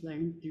of you've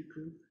learned through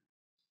group?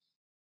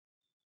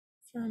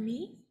 For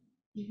me,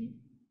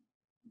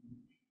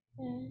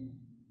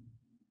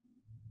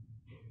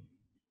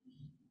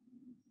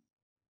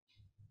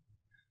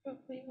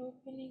 probably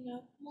opening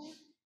up more.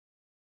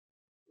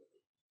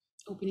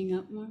 Opening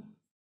up more?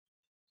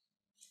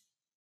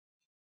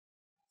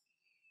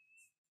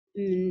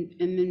 And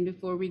then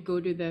before we go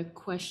to the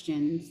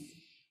questions,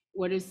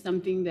 what is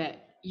something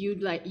that you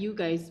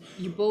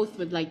both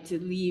would like to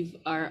leave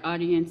our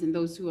audience and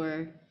those who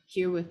are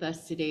here with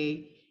us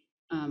today,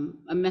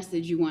 a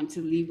message you want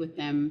to leave with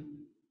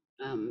them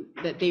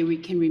that they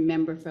can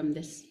remember from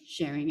this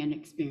sharing and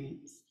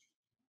experience?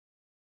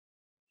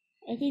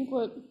 I think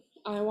what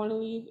I want to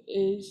leave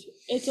is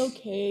it's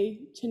okay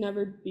to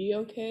never be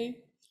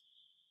okay.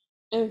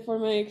 And for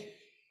my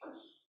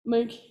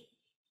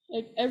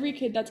like every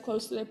kid that's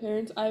close to their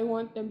parents, I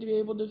want them to be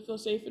able to feel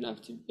safe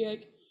enough to be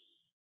like,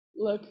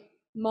 look,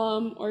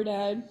 mom or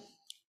dad,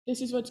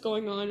 this is what's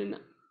going on, and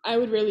I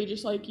would really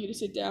just like you to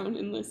sit down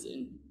and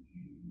listen.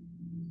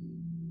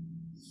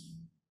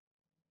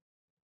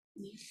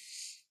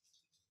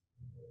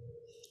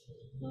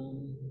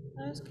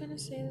 I was gonna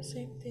say the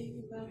same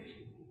thing about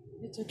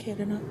it's okay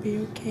to not be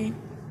okay.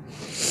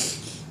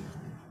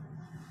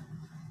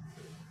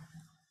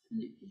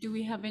 Do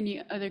we have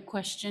any other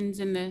questions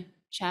in the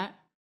chat?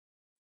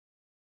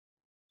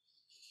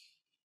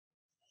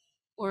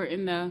 Or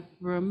in the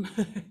room?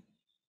 Are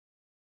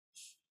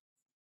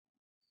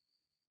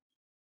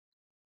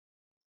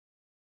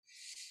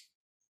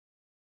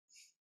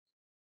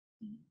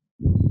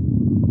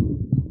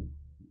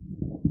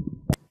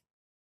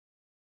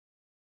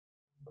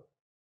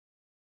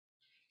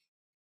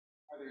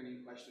there any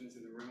questions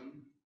in the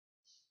room?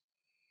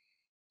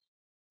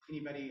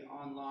 Anybody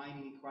online,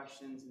 any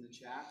questions in the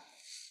chat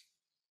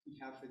you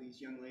have for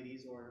these young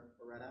ladies or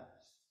Loretta?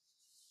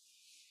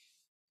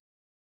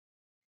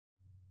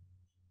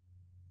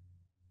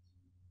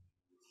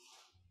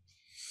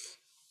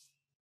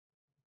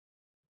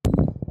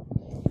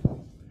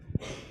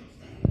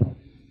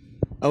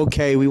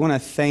 Okay, we want to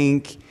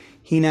thank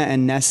Hina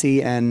and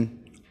Nesi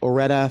and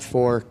Loretta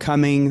for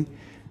coming.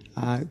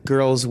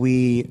 Girls,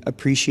 we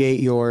appreciate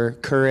your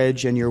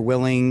courage and your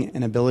willing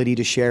and ability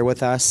to share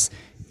with us.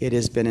 It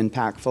has been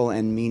impactful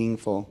and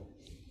meaningful.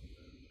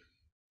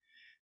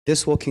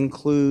 This will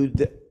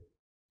conclude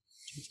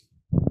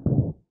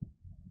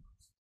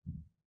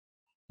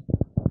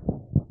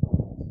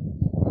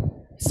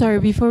sorry,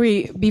 before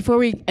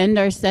we end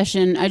our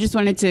session, I just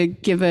wanted to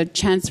give a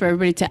chance for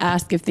everybody to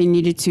ask if they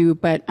needed to.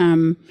 But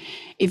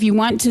if you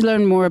want to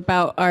learn more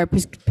about our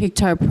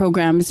PICTAR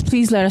programs,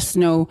 please let us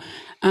know.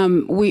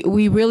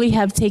 We really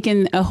have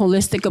taken a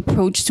holistic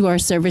approach to our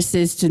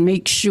services to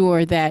make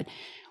sure that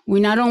we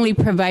not only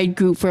provide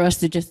group for us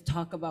to just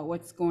talk about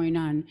what's going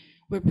on,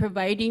 we're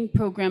providing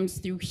programs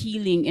through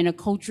healing in a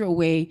cultural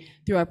way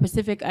through our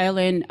Pacific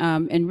Island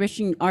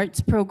Enriching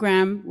Arts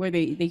program, where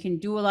they can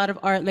do a lot of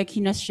art like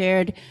Hina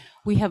shared.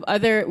 We have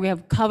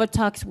Kava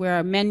Talks where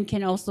our men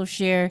can also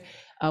share,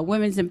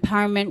 women's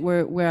empowerment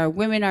where our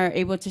women are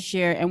able to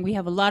share, and we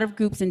have a lot of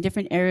groups in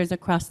different areas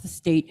across the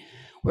state.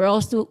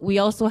 We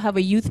also have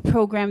a youth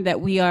program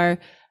that we are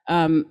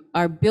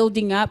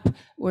building up,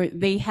 where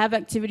they have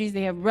activities,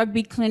 they have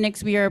rugby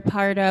clinics we are a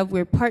part of.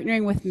 We're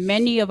partnering with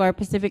many of our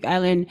Pacific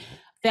Island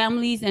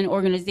families and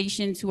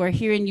organizations who are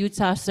here in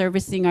Utah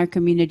servicing our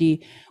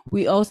community.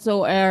 We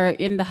also are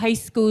in the high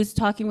schools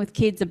talking with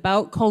kids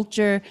about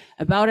culture,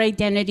 about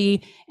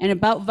identity, and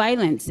about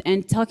violence,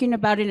 and talking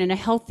about it in a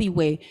healthy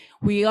way.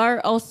 We are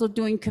also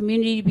doing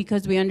community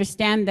because we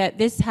understand that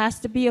this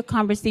has to be a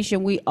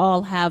conversation we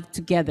all have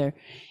together.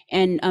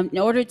 And in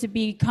order to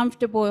be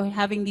comfortable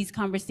having these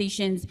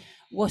conversations,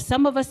 well,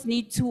 some of us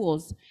need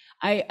tools.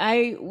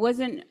 I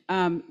wasn't,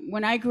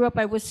 when I grew up,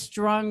 I was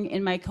strong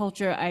in my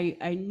culture.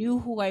 I knew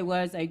who I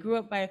was. I grew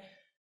up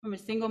from a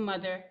single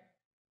mother.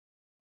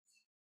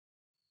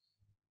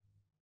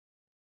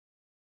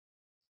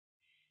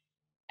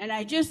 And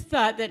I just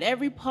thought that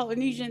every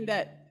Polynesian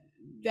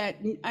that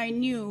I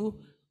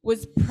knew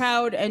was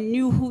proud and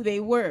knew who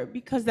they were,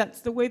 because that's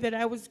the way that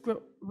I was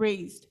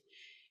raised.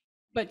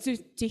 But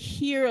to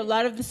hear a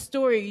lot of the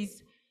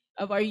stories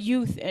of our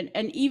youth and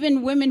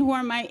even women who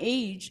are my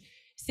age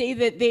say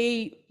that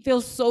they feel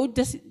so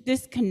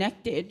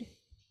disconnected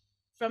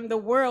from the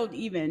world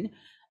even,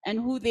 and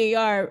who they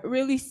are,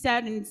 really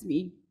saddens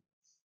me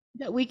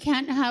that we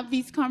can't have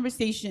these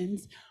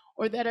conversations,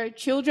 or that our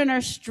children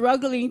are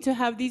struggling to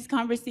have these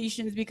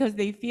conversations because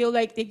they feel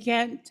like they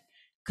can't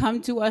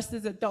come to us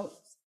as adults.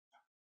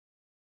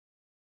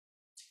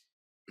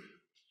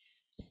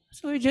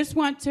 So I just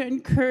want to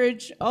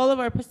encourage all of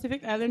our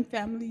Pacific Island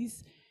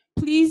families,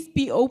 please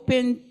be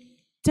open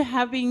to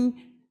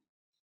having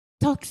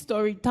talk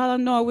story,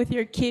 talanoa with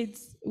your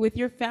kids, with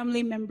your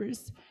family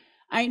members.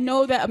 I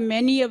know that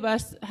many of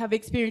us have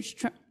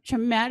experienced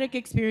traumatic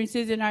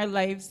experiences in our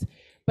lives,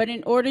 but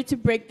in order to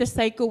break the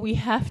cycle, we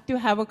have to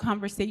have a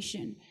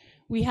conversation.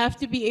 We have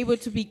to be able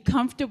to be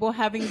comfortable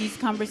having these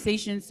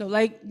conversations. So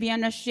like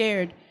Viana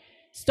shared,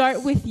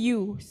 start with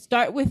you,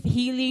 start with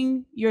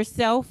healing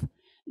yourself.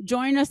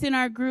 Join us in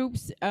our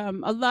groups. A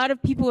lot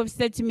of people have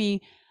said to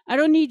me, I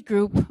don't need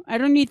group, I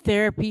don't need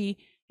therapy,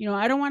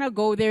 I don't want to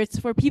go there. It's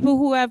for people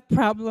who have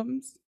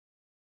problems.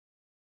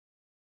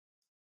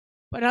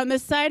 But on the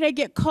side, I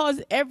get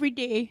calls every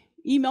day,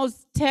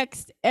 emails,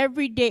 texts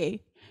every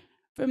day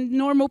from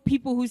normal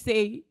people who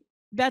say,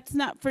 that's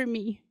not for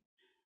me,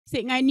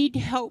 saying I need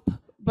help,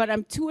 but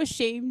I'm too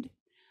ashamed.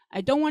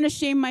 I don't want to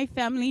shame my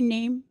family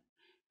name.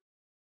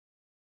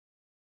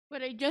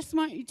 But I just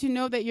want you to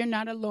know that you're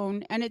not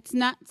alone, and it's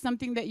not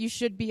something that you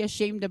should be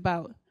ashamed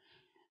about.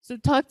 So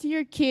talk to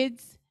your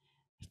kids,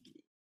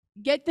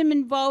 get them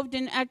involved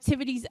in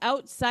activities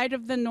outside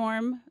of the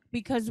norm,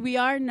 because we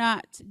are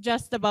not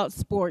just about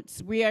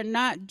sports. We are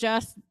not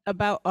just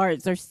about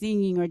arts or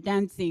singing or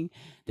dancing.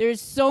 There's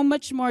so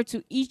much more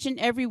to each and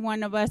every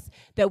one of us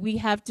that we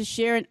have to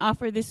share and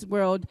offer this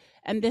world,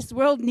 and this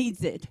world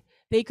needs it.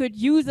 They could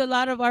use a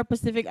lot of our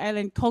Pacific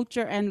Island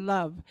culture and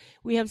love.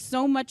 We have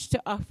so much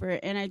to offer,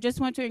 and I just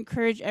want to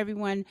encourage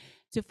everyone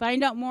to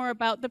find out more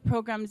about the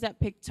programs at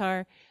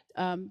PICTAR.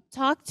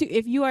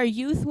 If you are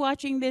youth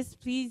watching this,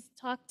 please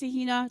talk to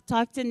Hina,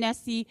 talk to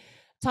Nesi,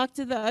 talk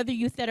to the other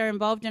youth that are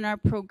involved in our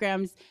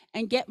programs,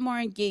 and get more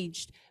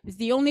engaged. Because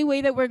the only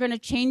way that we're going to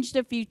change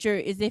the future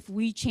is if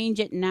we change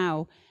it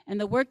now. And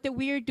the work that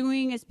we are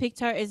doing as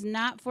PICTAR is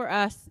not for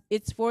us,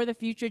 it's for the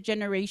future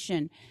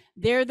generation.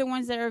 They're the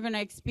ones that are going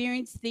to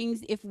experience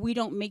things if we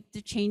don't make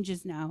the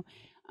changes now.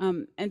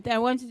 And I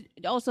want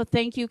to also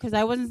thank you, because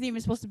I wasn't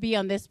even supposed to be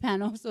on this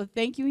panel. So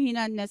thank you,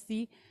 Hina and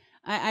Nesi.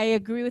 I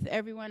agree with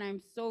everyone.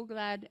 I'm so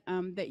glad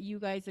that you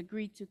guys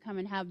agreed to come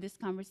and have this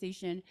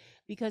conversation,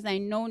 because I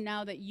know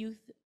now that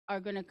youth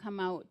are going to come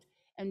out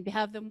and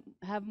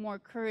have more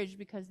courage,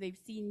 because they've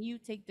seen you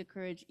take the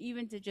courage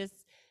even to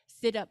just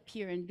sit up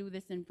here and do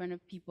this in front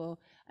of people.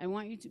 I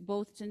want you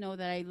both to know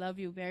that I love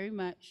you very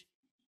much,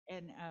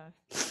 and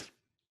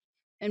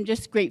I'm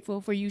just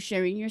grateful for you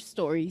sharing your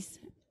stories.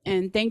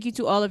 And thank you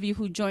to all of you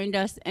who joined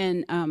us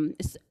and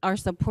are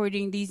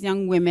supporting these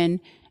young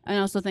women. And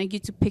also thank you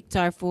to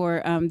PICTAR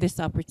for this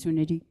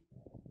opportunity.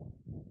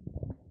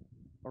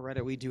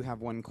 Loretta, we do have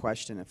one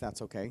question, if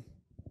that's okay.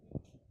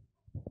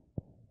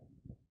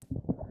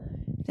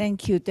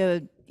 Thank you.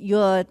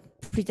 Your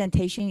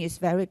presentation is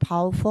very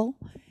powerful.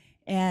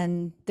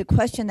 And the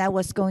question I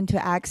was going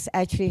to ask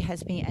actually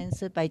has been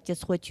answered by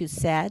just what you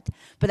said.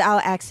 But I'll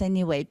ask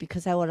anyway,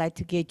 because I would like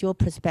to get your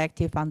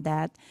perspective on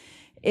that.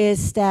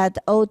 is that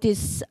all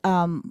this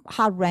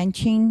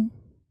heart-wrenching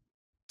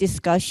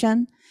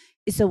discussion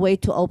is a way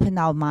to open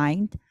our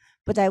mind.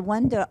 But I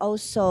wonder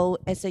also,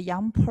 as a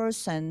young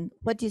person,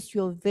 what is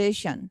your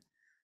vision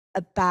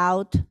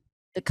about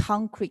the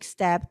concrete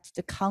steps,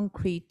 the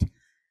concrete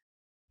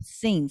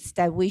things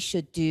that we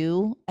should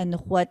do and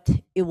what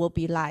it will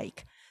be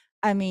like?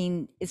 I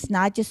mean, it's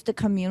not just the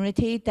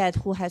community that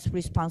who has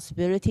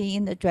responsibility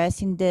in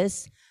addressing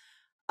this,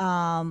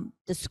 the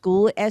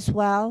school as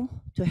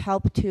well, to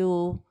help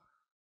to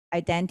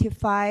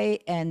identify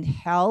and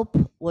help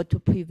or to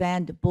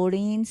prevent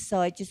bullying. So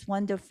I just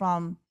wonder,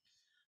 from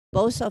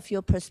both of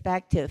your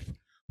perspective,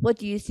 what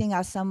do you think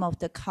are some of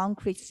the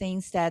concrete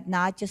things that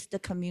not just the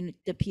community,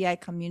 the PI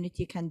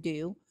community can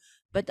do,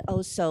 but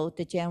also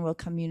the general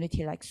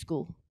community like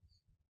school?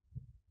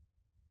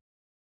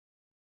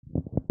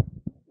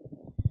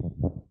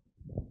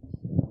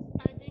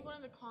 I think one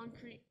of the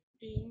concrete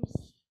things,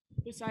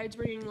 besides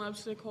bringing love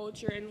to the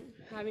culture and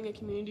having a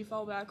community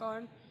fall back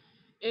on,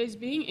 is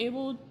being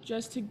able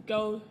just to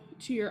go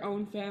to your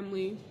own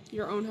family,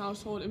 your own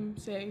household, and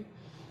say,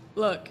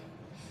 look,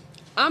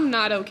 I'm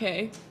not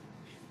okay.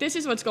 This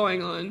is what's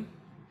going on.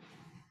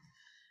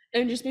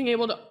 And just being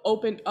able to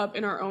open up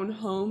in our own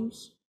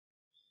homes.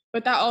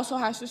 But that also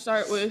has to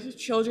start with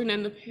children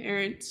and the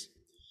parents.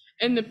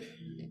 And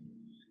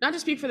not to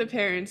speak for the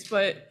parents,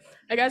 but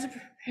like as a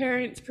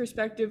parent's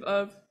perspective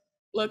of,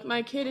 look,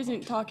 my kid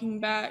isn't talking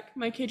back.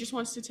 My kid just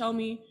wants to tell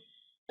me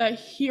that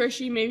he or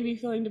she may be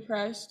feeling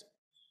depressed.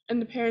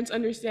 And the parents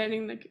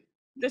understanding that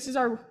this is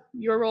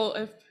your role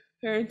as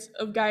parents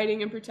of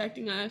guiding and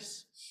protecting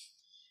us.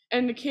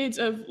 And the kids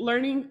of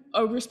learning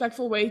a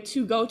respectful way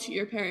to go to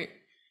your parent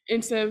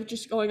instead of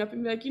just going up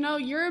and be like,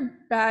 you're a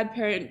bad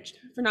parent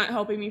for not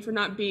helping me, for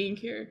not being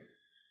here.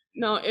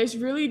 No, it's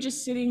really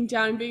just sitting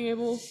down and being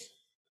able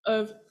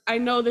of, I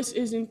know this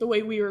isn't the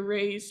way we were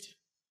raised.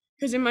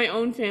 Because in my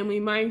own family,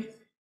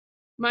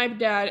 my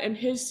dad and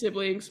his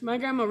siblings, my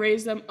grandma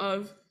raised them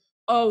of,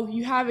 oh,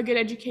 you have a good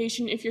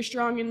education. If you're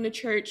strong in the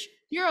church,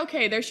 you're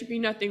okay. There should be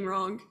nothing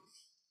wrong.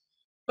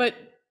 But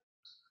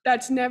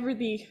that's never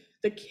the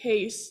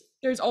case.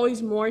 There's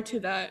always more to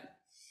that.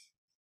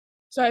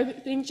 So I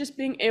think just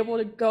being able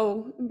to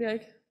go and be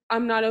like,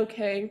 I'm not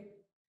okay.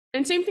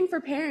 And same thing for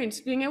parents,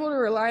 being able to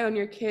rely on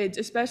your kids,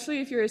 especially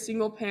if you're a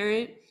single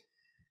parent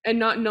and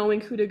not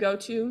knowing who to go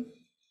to.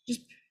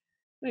 Just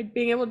like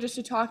being able just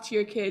to talk to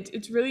your kids.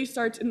 It really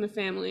starts in the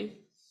family.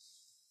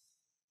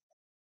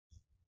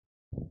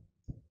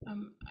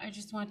 I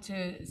just want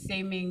to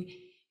say, Ming,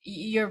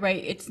 you're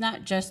right. It's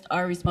not just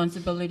our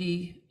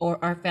responsibility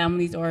or our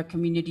families or our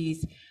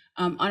communities.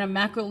 On a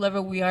macro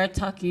level, we are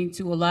talking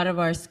to a lot of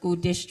our school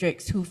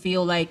districts who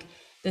feel like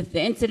the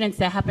incidents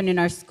that happen in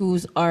our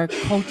schools are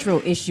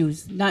cultural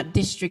issues, not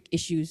district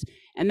issues.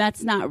 And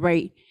that's not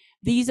right.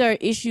 These are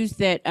issues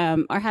that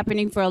are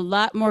happening for a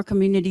lot more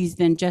communities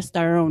than just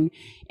our own.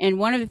 And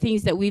one of the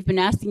things that we've been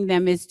asking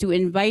them is to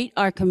invite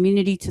our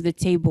community to the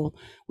table.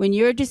 When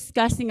you're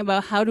discussing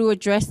about how to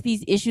address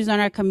these issues on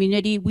our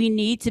community, we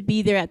need to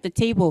be there at the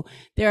table.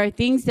 There are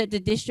things that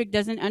the district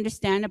doesn't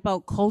understand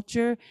about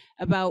culture,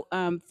 about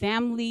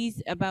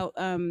families, about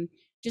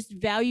just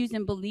values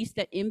and beliefs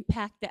that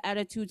impact the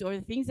attitudes or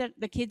the things that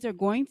the kids are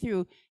going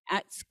through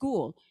at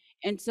school.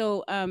 And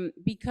so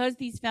because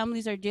these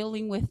families are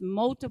dealing with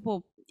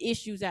multiple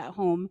issues at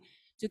home,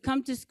 to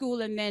come to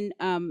school and then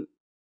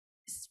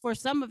for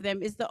some of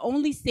them is the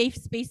only safe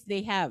space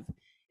they have.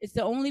 It's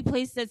the only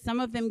place that some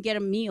of them get a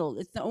meal.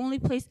 It's the only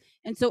place.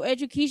 And so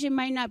education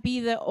might not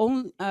be the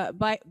only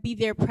be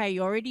their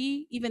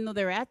priority, even though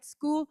they're at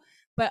school.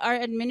 But our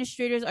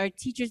administrators, our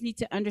teachers need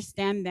to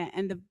understand that.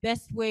 And the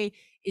best way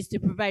is to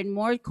provide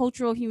more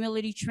cultural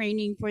humility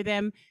training for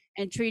them,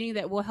 and training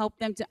that will help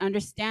them to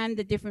understand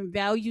the different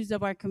values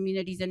of our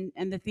communities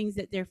and the things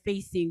that they're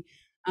facing.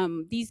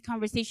 These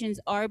conversations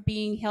are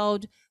being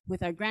held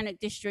with our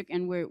Granite District,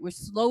 and we're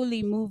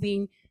slowly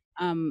moving.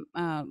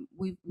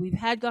 We've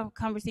had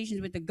conversations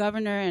with the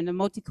governor and the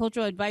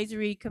Multicultural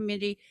Advisory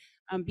Committee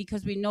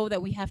because we know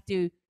that we have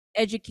to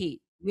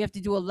educate. We have to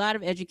do a lot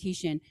of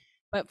education.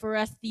 But for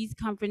us, these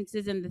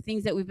conferences and the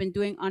things that we've been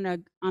doing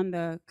on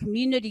the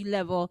community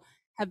level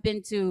have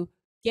been to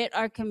get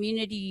our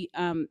community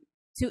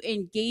to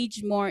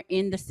engage more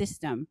in the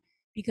system,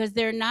 because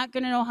they're not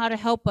going to know how to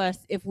help us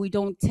if we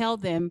don't tell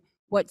them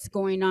what's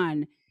going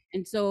on.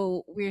 And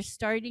so we're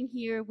starting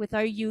here with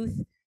our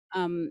youth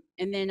and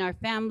then our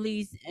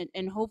families,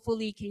 and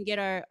hopefully can get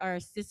our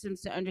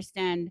systems to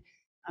understand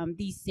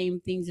these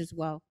same things as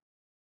well.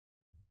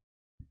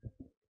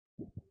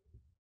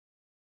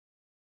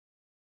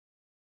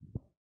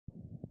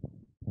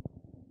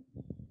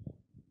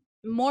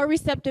 More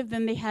receptive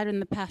than they had in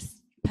the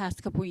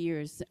past couple of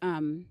years.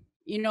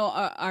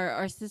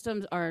 Our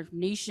systems, our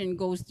nation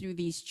goes through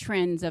these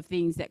trends of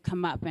things that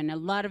come up, and a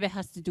lot of it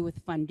has to do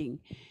with funding.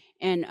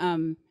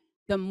 And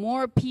the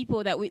more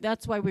people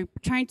that's why we're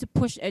trying to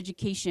push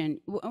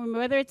education,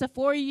 whether it's a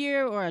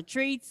 4-year or a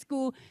trade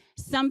school,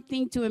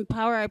 something to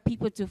empower our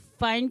people to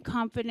find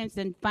confidence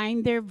and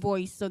find their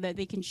voice so that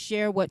they can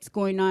share what's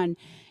going on.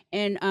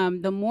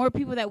 And the more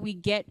people that we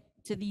get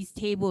to these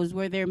tables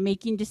where they're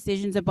making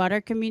decisions about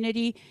our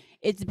community,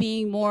 it's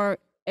being more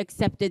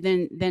accepted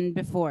than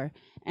before.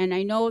 And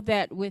I know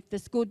that with the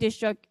school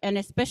district, and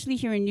especially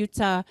here in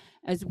Utah,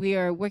 as we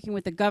are working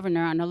with the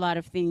governor on a lot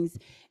of things,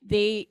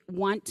 they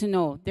want to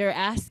know. They're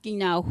asking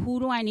now, who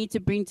do I need to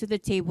bring to the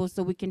table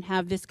so we can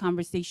have this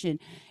conversation?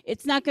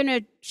 It's not going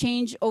to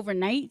change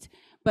overnight,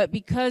 but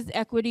because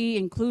equity,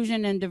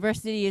 inclusion, and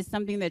diversity is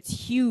something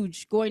that's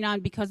huge going on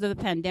because of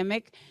the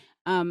pandemic,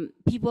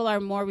 people are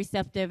more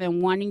receptive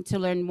and wanting to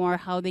learn more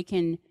how they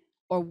can,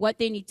 or what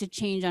they need to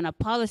change on a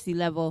policy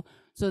level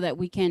so that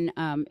we can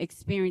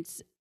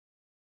experience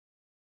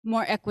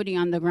more equity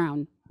on the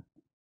ground.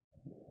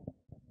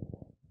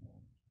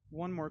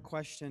 One more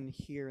question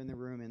here in the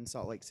room in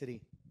Salt Lake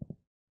City.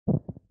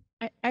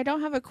 I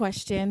don't have a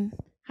question.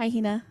 Hi,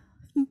 Hina.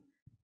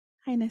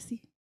 Hi,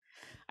 Nesi.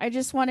 I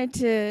just wanted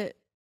to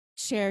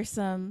share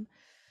some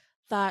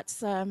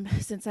thoughts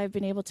since I've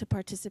been able to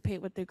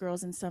participate with the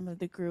girls in some of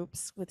the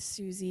groups with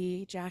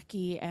Susie,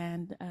 Jackie,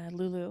 and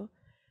Lulu.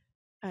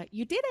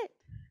 You did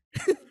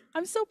it.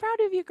 I'm so proud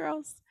of you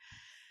girls.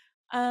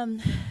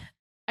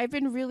 I've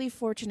been really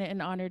fortunate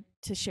and honored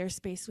to share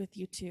space with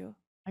you two.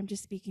 I'm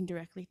just speaking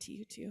directly to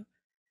you two.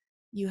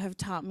 You have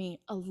taught me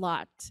a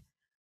lot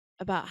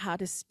about how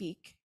to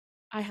speak.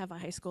 I have a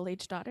high school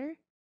age daughter,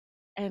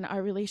 and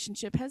our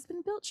relationship has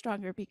been built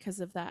stronger because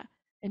of that.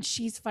 And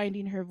she's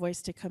finding her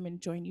voice to come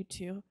and join you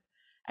two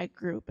at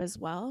group as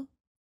well.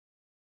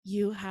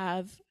 You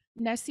have,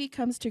 Nesi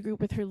comes to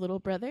group with her little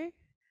brother.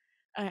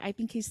 I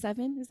think he's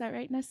 7, is that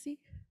right, Nesi?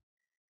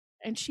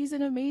 And she's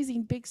an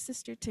amazing big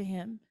sister to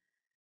him.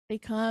 They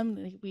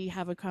come, we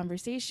have a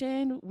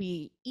conversation,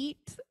 we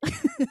eat,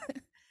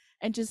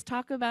 and just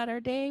talk about our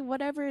day,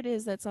 whatever it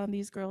is that's on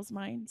these girls'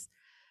 minds.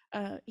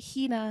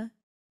 Hina,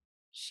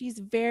 she's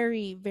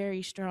very,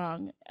 very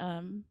strong,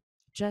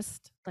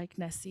 just like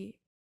Nesi.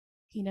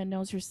 Hina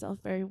knows herself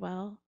very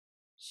well.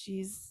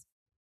 She's,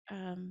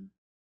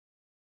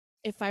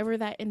 if I were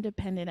that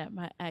independent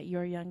at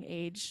your young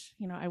age,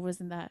 you know, I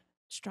wasn't that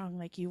strong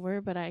like you were,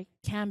 but I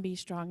can be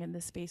strong in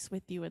this space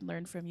with you and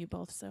learn from you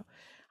both. So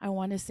I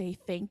want to say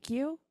thank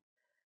you,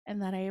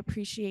 and that I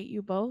appreciate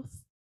you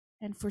both,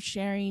 and for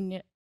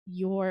sharing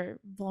your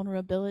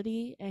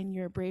vulnerability and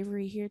your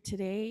bravery here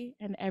today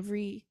and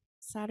every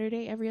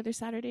other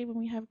Saturday when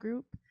we have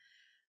group.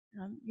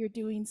 You're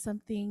doing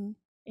something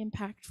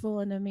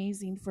impactful and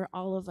amazing for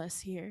all of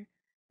us here,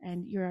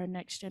 and you're our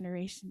next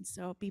generation.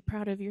 So be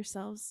proud of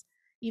yourselves,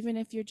 even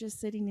if you're just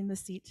sitting in the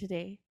seat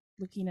today,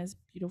 looking as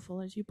beautiful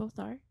as you both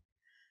are.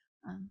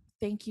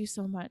 Thank you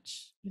so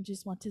much. I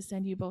just want to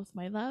send you both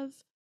my love,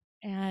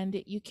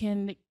 and you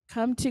can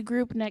come to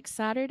group next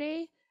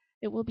Saturday.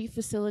 It will be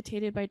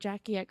facilitated by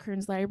Jackie at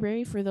Kearns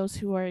Library for those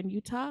who are in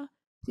Utah.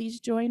 Please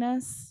join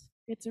us.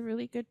 It's a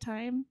really good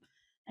time,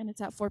 and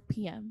it's at 4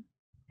 p.m.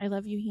 I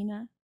love you,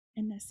 Hina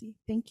and Nesi.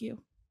 Thank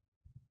you.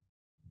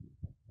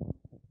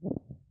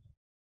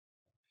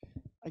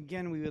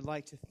 Again, we would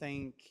like to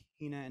thank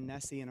Hina and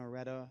Nesi and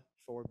Oretta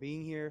for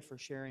being here, for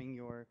sharing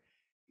your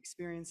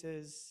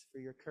experiences, for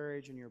your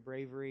courage and your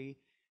bravery.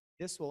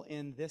 This will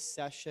end this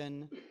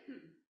session.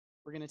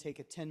 We're going to take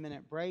a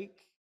 10-minute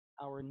break.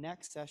 Our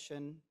next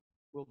session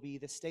will be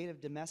the state of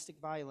domestic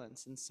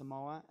violence in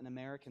Samoa and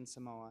American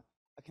Samoa,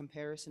 a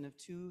comparison of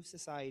two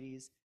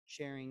societies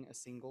sharing a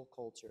single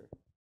culture.